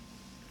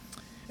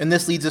 And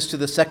this leads us to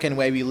the second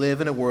way we live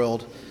in a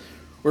world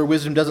where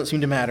wisdom doesn't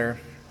seem to matter.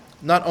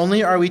 Not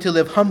only are we to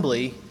live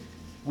humbly,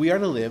 we are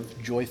to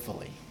live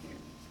joyfully.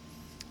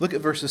 Look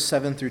at verses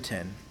 7 through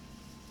 10.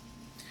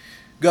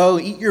 Go,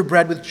 eat your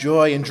bread with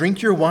joy and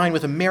drink your wine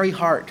with a merry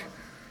heart,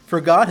 for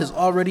God has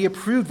already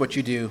approved what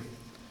you do.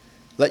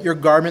 Let your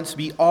garments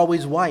be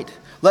always white.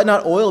 Let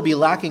not oil be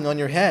lacking on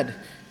your head.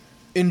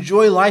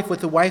 Enjoy life with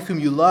the wife whom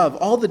you love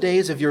all the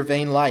days of your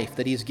vain life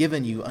that He has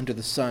given you under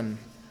the sun,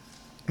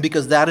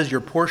 because that is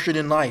your portion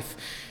in life,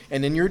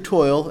 and in your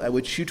toil at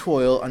which you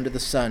toil under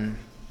the sun.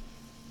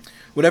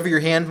 Whatever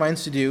your hand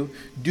finds to do,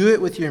 do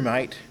it with your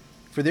might,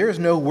 for there is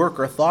no work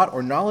or thought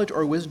or knowledge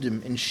or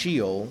wisdom in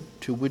Sheol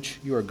to which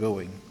you are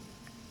going.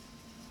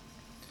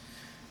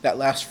 That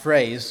last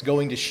phrase,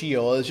 going to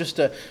Sheol, is just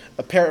a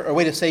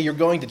way to say you're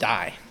going to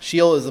die.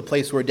 Sheol is the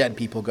place where dead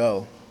people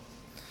go.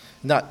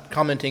 Not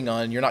commenting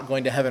on you're not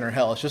going to heaven or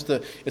hell.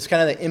 It's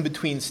kind of the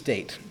in-between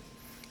state.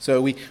 So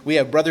we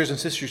have brothers and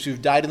sisters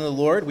who've died in the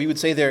Lord. We would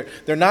say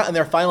they're not in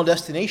their final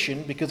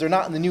destination because they're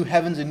not in the new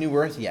heavens and new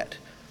earth yet.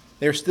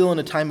 They're still in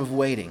a time of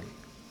waiting.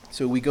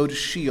 So we go to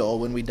Sheol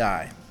when we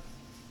die.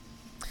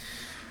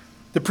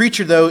 The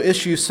preacher, though,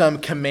 issues some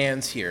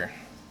commands here,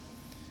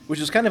 which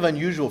is kind of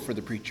unusual for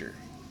the preacher.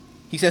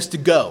 He says to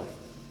go,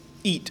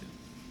 eat,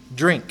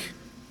 drink,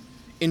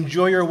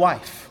 enjoy your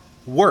wife,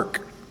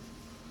 work.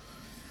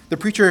 The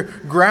preacher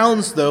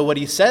grounds, though, what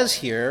he says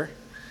here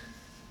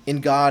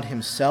in God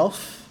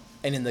Himself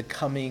and in the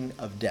coming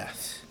of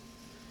death.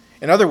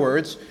 In other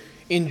words,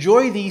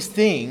 enjoy these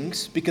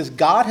things because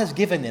God has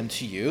given them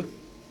to you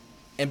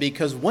and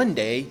because one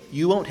day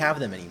you won't have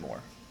them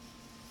anymore.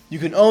 You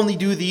can only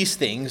do these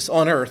things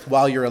on earth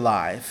while you're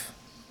alive.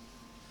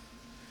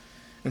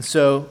 And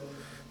so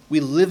we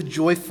live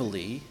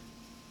joyfully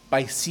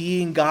by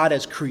seeing God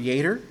as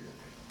creator,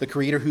 the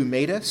creator who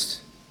made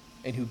us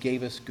and who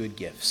gave us good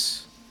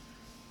gifts.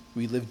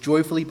 We live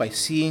joyfully by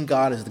seeing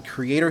God as the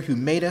creator who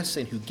made us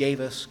and who gave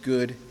us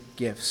good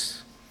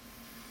gifts.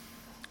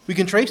 We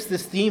can trace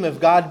this theme of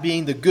God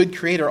being the good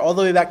creator all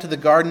the way back to the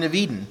Garden of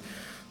Eden.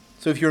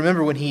 So if you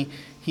remember when he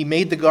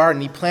made the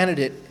garden, He planted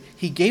it,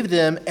 He gave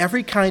them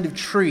every kind of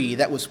tree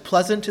that was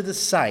pleasant to the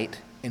sight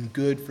and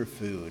good for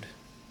food.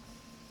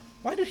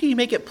 Why did He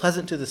make it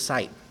pleasant to the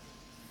sight?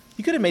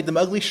 He could have made them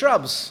ugly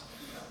shrubs.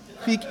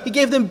 He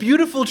gave them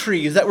beautiful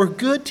trees that were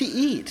good to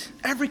eat,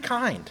 every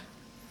kind.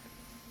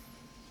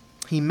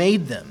 He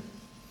made them.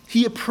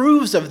 He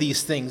approves of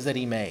these things that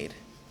He made.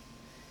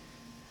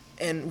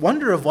 And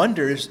wonder of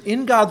wonders,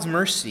 in God's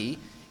mercy,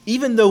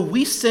 even though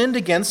we sinned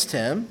against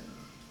Him,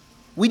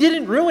 we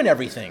didn't ruin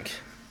everything.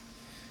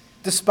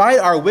 Despite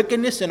our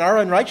wickedness and our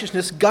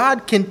unrighteousness,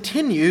 God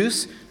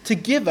continues to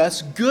give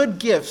us good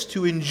gifts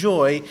to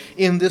enjoy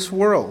in this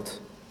world.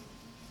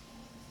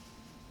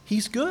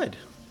 He's good.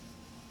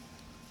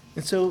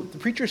 And so the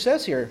preacher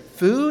says here,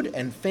 food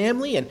and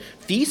family and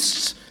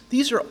feasts,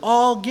 these are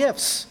all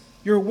gifts.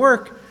 Your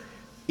work,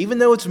 even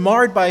though it's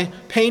marred by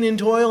pain and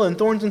toil and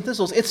thorns and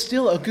thistles, it's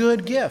still a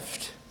good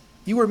gift.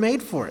 You were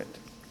made for it.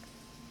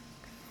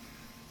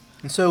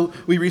 And so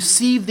we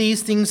receive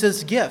these things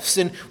as gifts,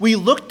 and we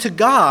look to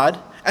God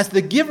as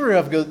the giver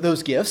of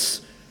those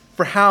gifts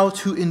for how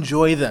to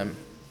enjoy them.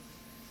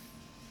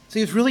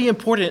 See, it's really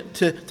important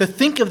to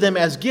think of them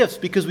as gifts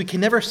because we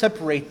can never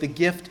separate the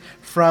gift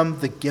from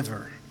the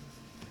giver.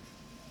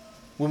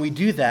 When we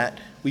do that,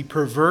 we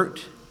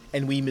pervert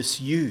and we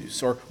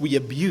misuse or we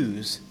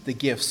abuse the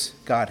gifts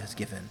God has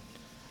given.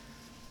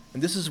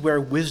 And this is where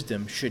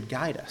wisdom should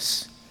guide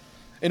us.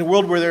 In a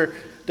world where there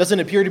doesn't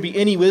appear to be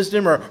any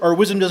wisdom or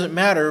wisdom doesn't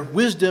matter,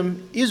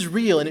 wisdom is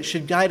real and it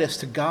should guide us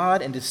to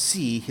God and to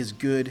see His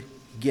good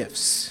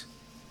gifts.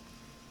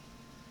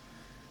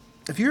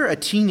 If you're a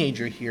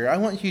teenager here, I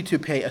want you to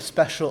pay a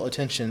special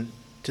attention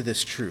to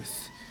this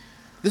truth.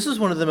 This is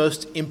one of the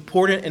most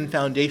important and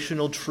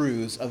foundational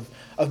truths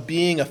of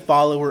being a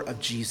follower of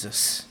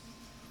Jesus.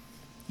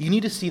 You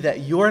need to see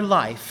that your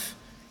life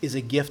is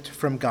a gift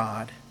from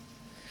God,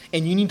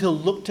 and you need to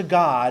look to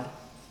God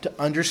to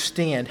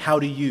understand how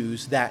to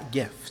use that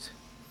gift.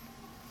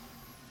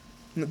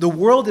 The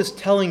world is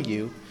telling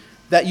you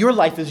that your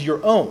life is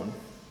your own,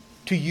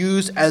 to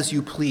use as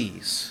you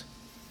please.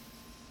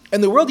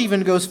 And the world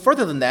even goes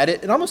further than that.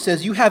 It almost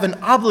says you have an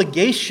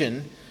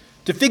obligation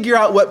to figure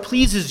out what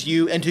pleases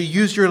you and to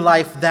use your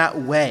life that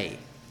way.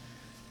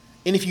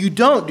 And if you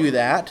don't do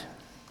that,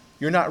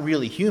 you're not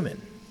really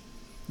human.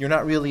 You're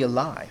not really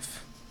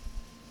alive.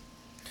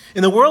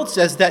 And the world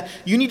says that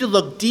you need to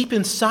look deep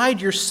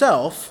inside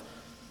yourself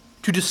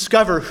to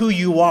discover who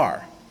you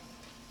are,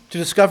 to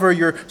discover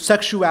your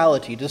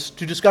sexuality,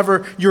 to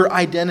discover your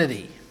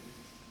identity.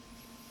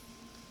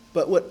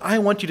 But what I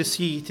want you to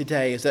see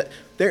today is that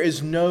there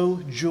is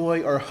no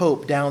joy or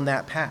hope down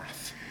that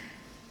path.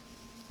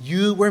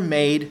 You were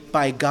made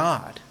by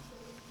God.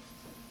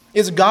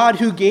 It's God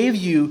who gave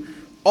you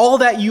all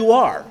that you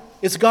are.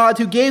 It's God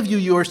who gave you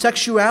your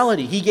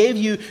sexuality. He gave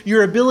you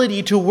your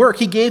ability to work.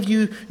 He gave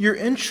you your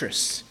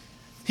interests.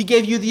 He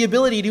gave you the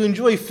ability to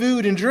enjoy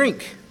food and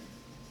drink.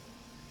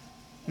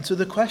 And so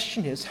the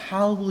question is,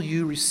 how will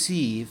you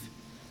receive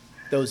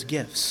those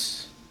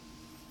gifts?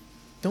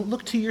 Don't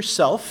look to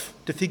yourself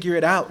to figure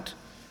it out.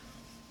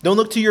 Don't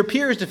look to your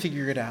peers to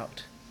figure it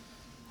out.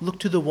 Look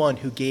to the one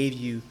who gave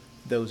you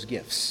those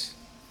gifts.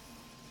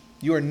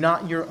 You are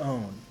not your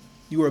own.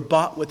 You are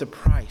bought with a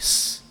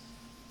price.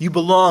 You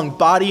belong,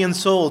 body and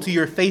soul, to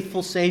your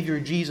faithful Savior,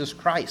 Jesus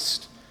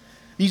Christ.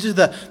 These are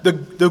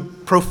the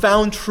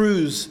profound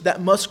truths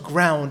that must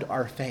ground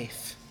our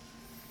faith.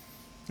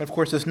 And of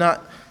course, it's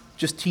not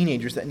just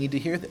teenagers that need to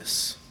hear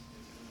this.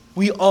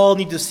 We all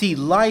need to see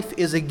life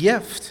is a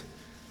gift.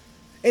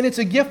 And it's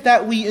a gift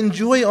that we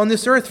enjoy on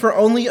this earth for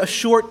only a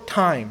short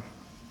time.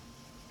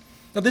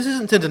 Now, this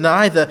isn't to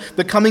deny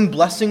the coming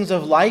blessings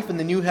of life and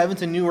the new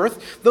heavens and new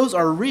earth. Those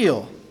are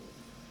real.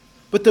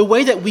 But the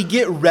way that we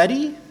get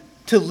ready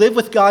to live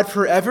with God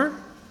forever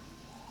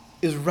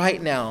is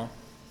right now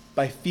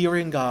by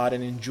fearing God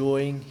and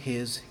enjoying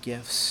His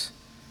gifts.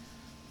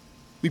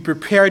 We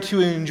prepare to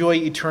enjoy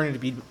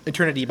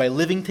eternity by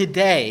living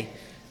today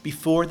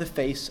before the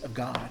face of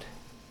God.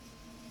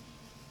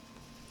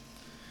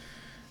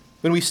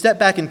 When we step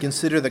back and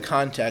consider the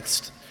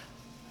context,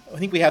 I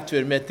think we have to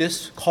admit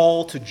this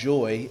call to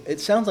joy, it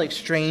sounds like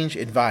strange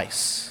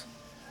advice.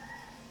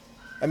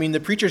 I mean, the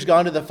preacher's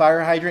gone to the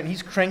fire hydrant, and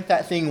he's cranked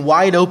that thing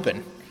wide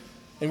open.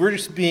 And we're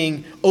just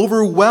being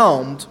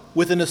overwhelmed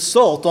with an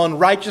assault on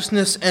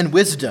righteousness and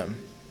wisdom.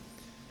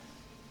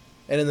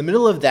 And in the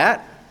middle of that,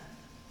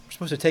 we're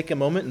supposed to take a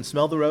moment and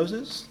smell the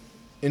roses,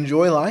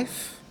 enjoy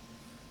life.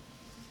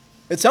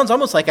 It sounds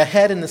almost like a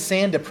head in the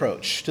sand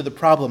approach to the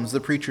problems the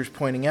preacher's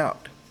pointing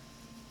out.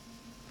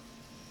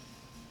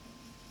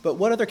 But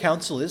what other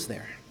counsel is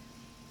there?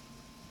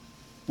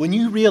 When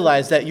you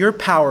realize that you're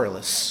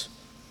powerless,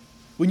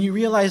 when you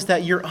realize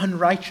that you're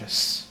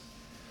unrighteous,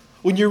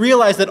 when you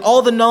realize that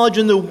all the knowledge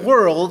in the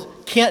world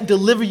can't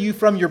deliver you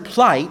from your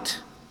plight,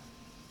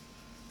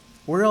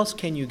 where else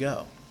can you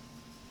go?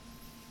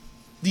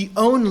 The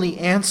only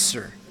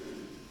answer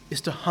is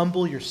to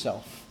humble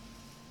yourself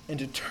and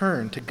to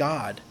turn to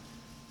God,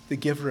 the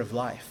giver of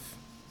life.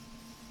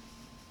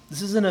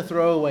 This isn't a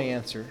throwaway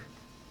answer.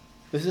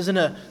 This isn't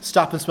a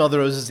stop and smell the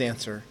roses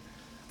answer.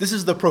 This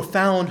is the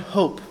profound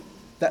hope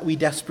that we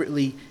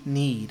desperately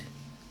need.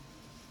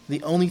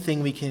 The only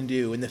thing we can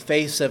do in the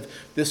face of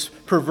this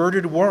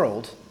perverted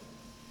world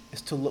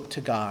is to look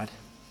to God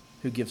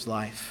who gives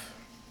life.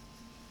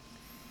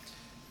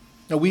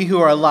 Now, we who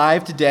are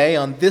alive today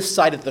on this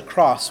side of the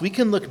cross, we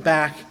can look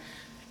back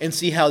and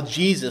see how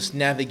Jesus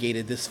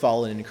navigated this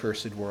fallen and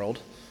cursed world.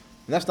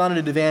 And that's not an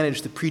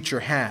advantage the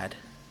preacher had.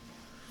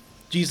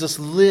 Jesus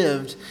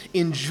lived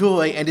in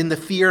joy and in the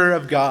fear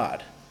of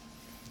God.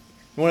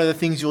 One of the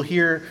things you'll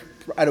hear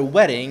at a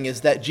wedding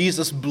is that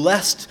Jesus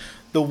blessed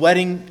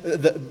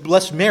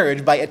blessed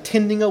marriage by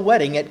attending a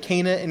wedding at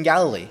Cana in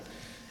Galilee.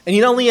 And he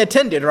not only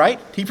attended,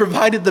 right? He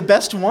provided the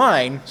best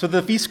wine so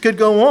the feast could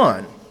go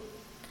on.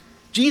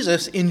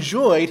 Jesus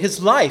enjoyed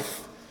his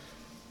life,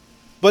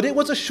 but it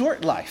was a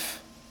short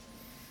life.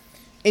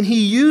 And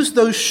he used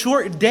those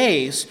short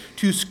days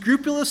to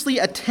scrupulously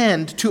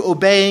attend to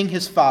obeying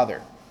his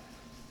Father,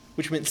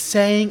 which meant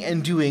saying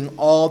and doing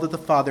all that the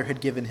Father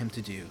had given him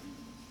to do.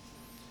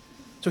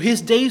 So his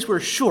days were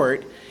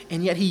short,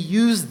 and yet he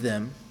used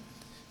them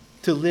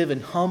to live in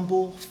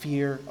humble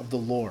fear of the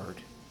Lord.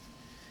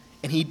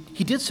 And he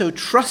did so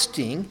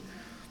trusting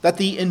that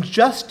the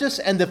injustice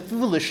and the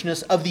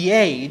foolishness of the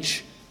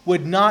age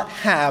would not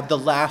have the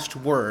last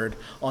word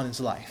on his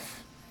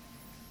life.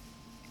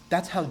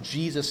 That's how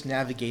Jesus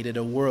navigated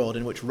a world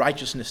in which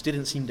righteousness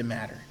didn't seem to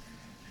matter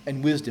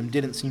and wisdom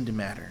didn't seem to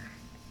matter.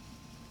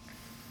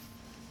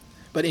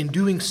 But in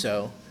doing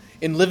so,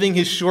 in living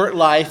his short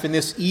life in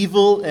this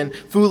evil and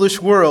foolish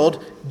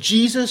world,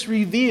 Jesus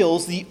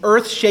reveals the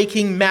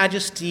earth-shaking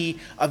majesty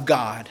of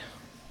God.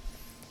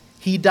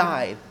 He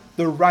died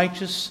the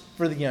righteous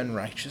for the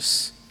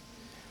unrighteous.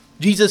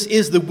 Jesus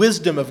is the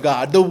wisdom of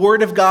God, the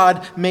Word of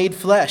God made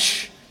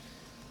flesh.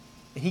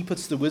 And he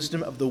puts the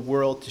wisdom of the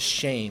world to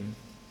shame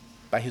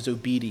by his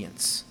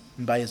obedience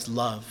and by his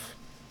love.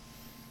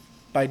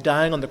 By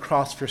dying on the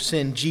cross for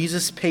sin,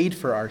 Jesus paid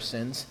for our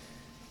sins,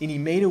 and he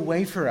made a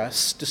way for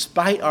us,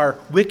 despite our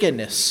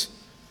wickedness,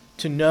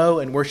 to know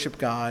and worship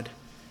God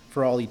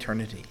for all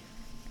eternity.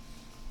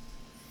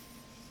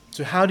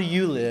 So how do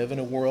you live in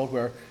a world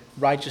where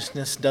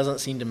righteousness doesn't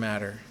seem to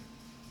matter,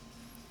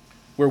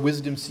 where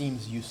wisdom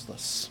seems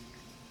useless?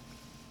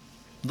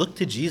 Look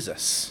to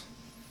Jesus.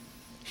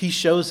 He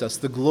shows us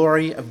the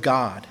glory of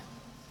God.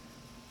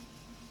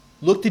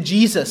 Look to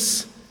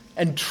Jesus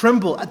and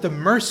tremble at the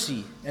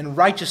mercy and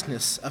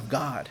righteousness of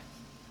God.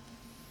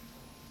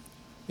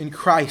 In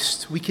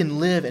Christ, we can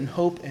live in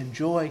hope and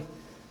joy,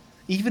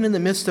 even in the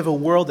midst of a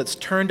world that's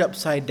turned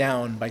upside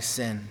down by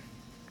sin.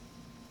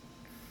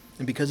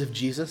 And because of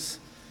Jesus,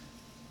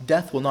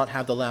 death will not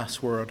have the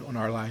last word on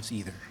our lives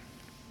either.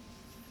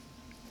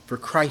 For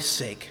Christ's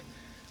sake,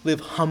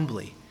 live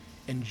humbly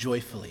and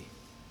joyfully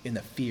in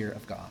the fear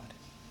of God.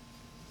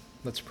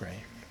 Let's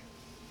pray.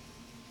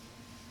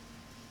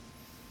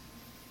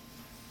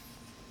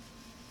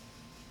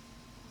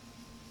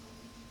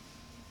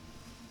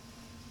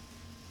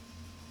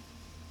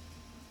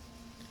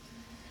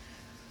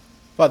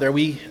 Father,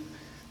 we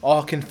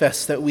all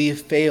confess that we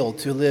have failed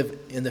to live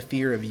in the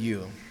fear of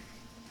you.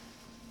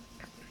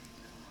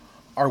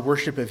 Our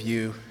worship of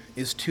you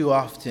is too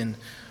often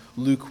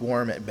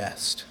lukewarm at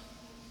best.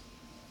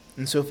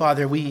 And so,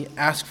 Father, we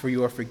ask for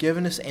your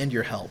forgiveness and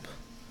your help.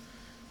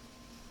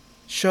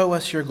 Show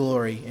us your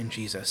glory in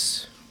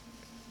Jesus.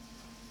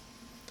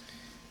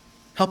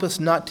 Help us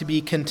not to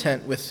be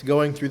content with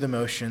going through the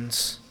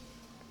motions.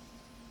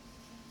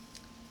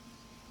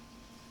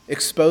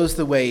 Expose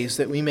the ways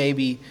that we may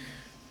be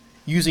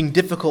using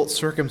difficult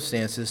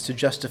circumstances to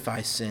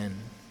justify sin.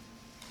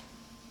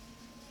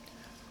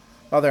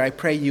 Father, I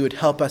pray you would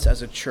help us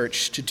as a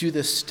church to do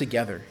this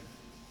together,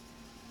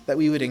 that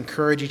we would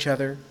encourage each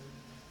other,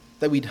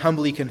 that we'd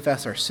humbly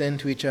confess our sin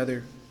to each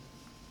other,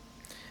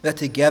 that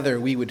together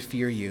we would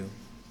fear you,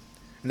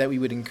 and that we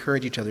would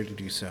encourage each other to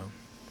do so.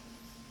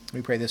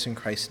 We pray this in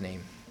Christ's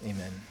name.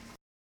 Amen.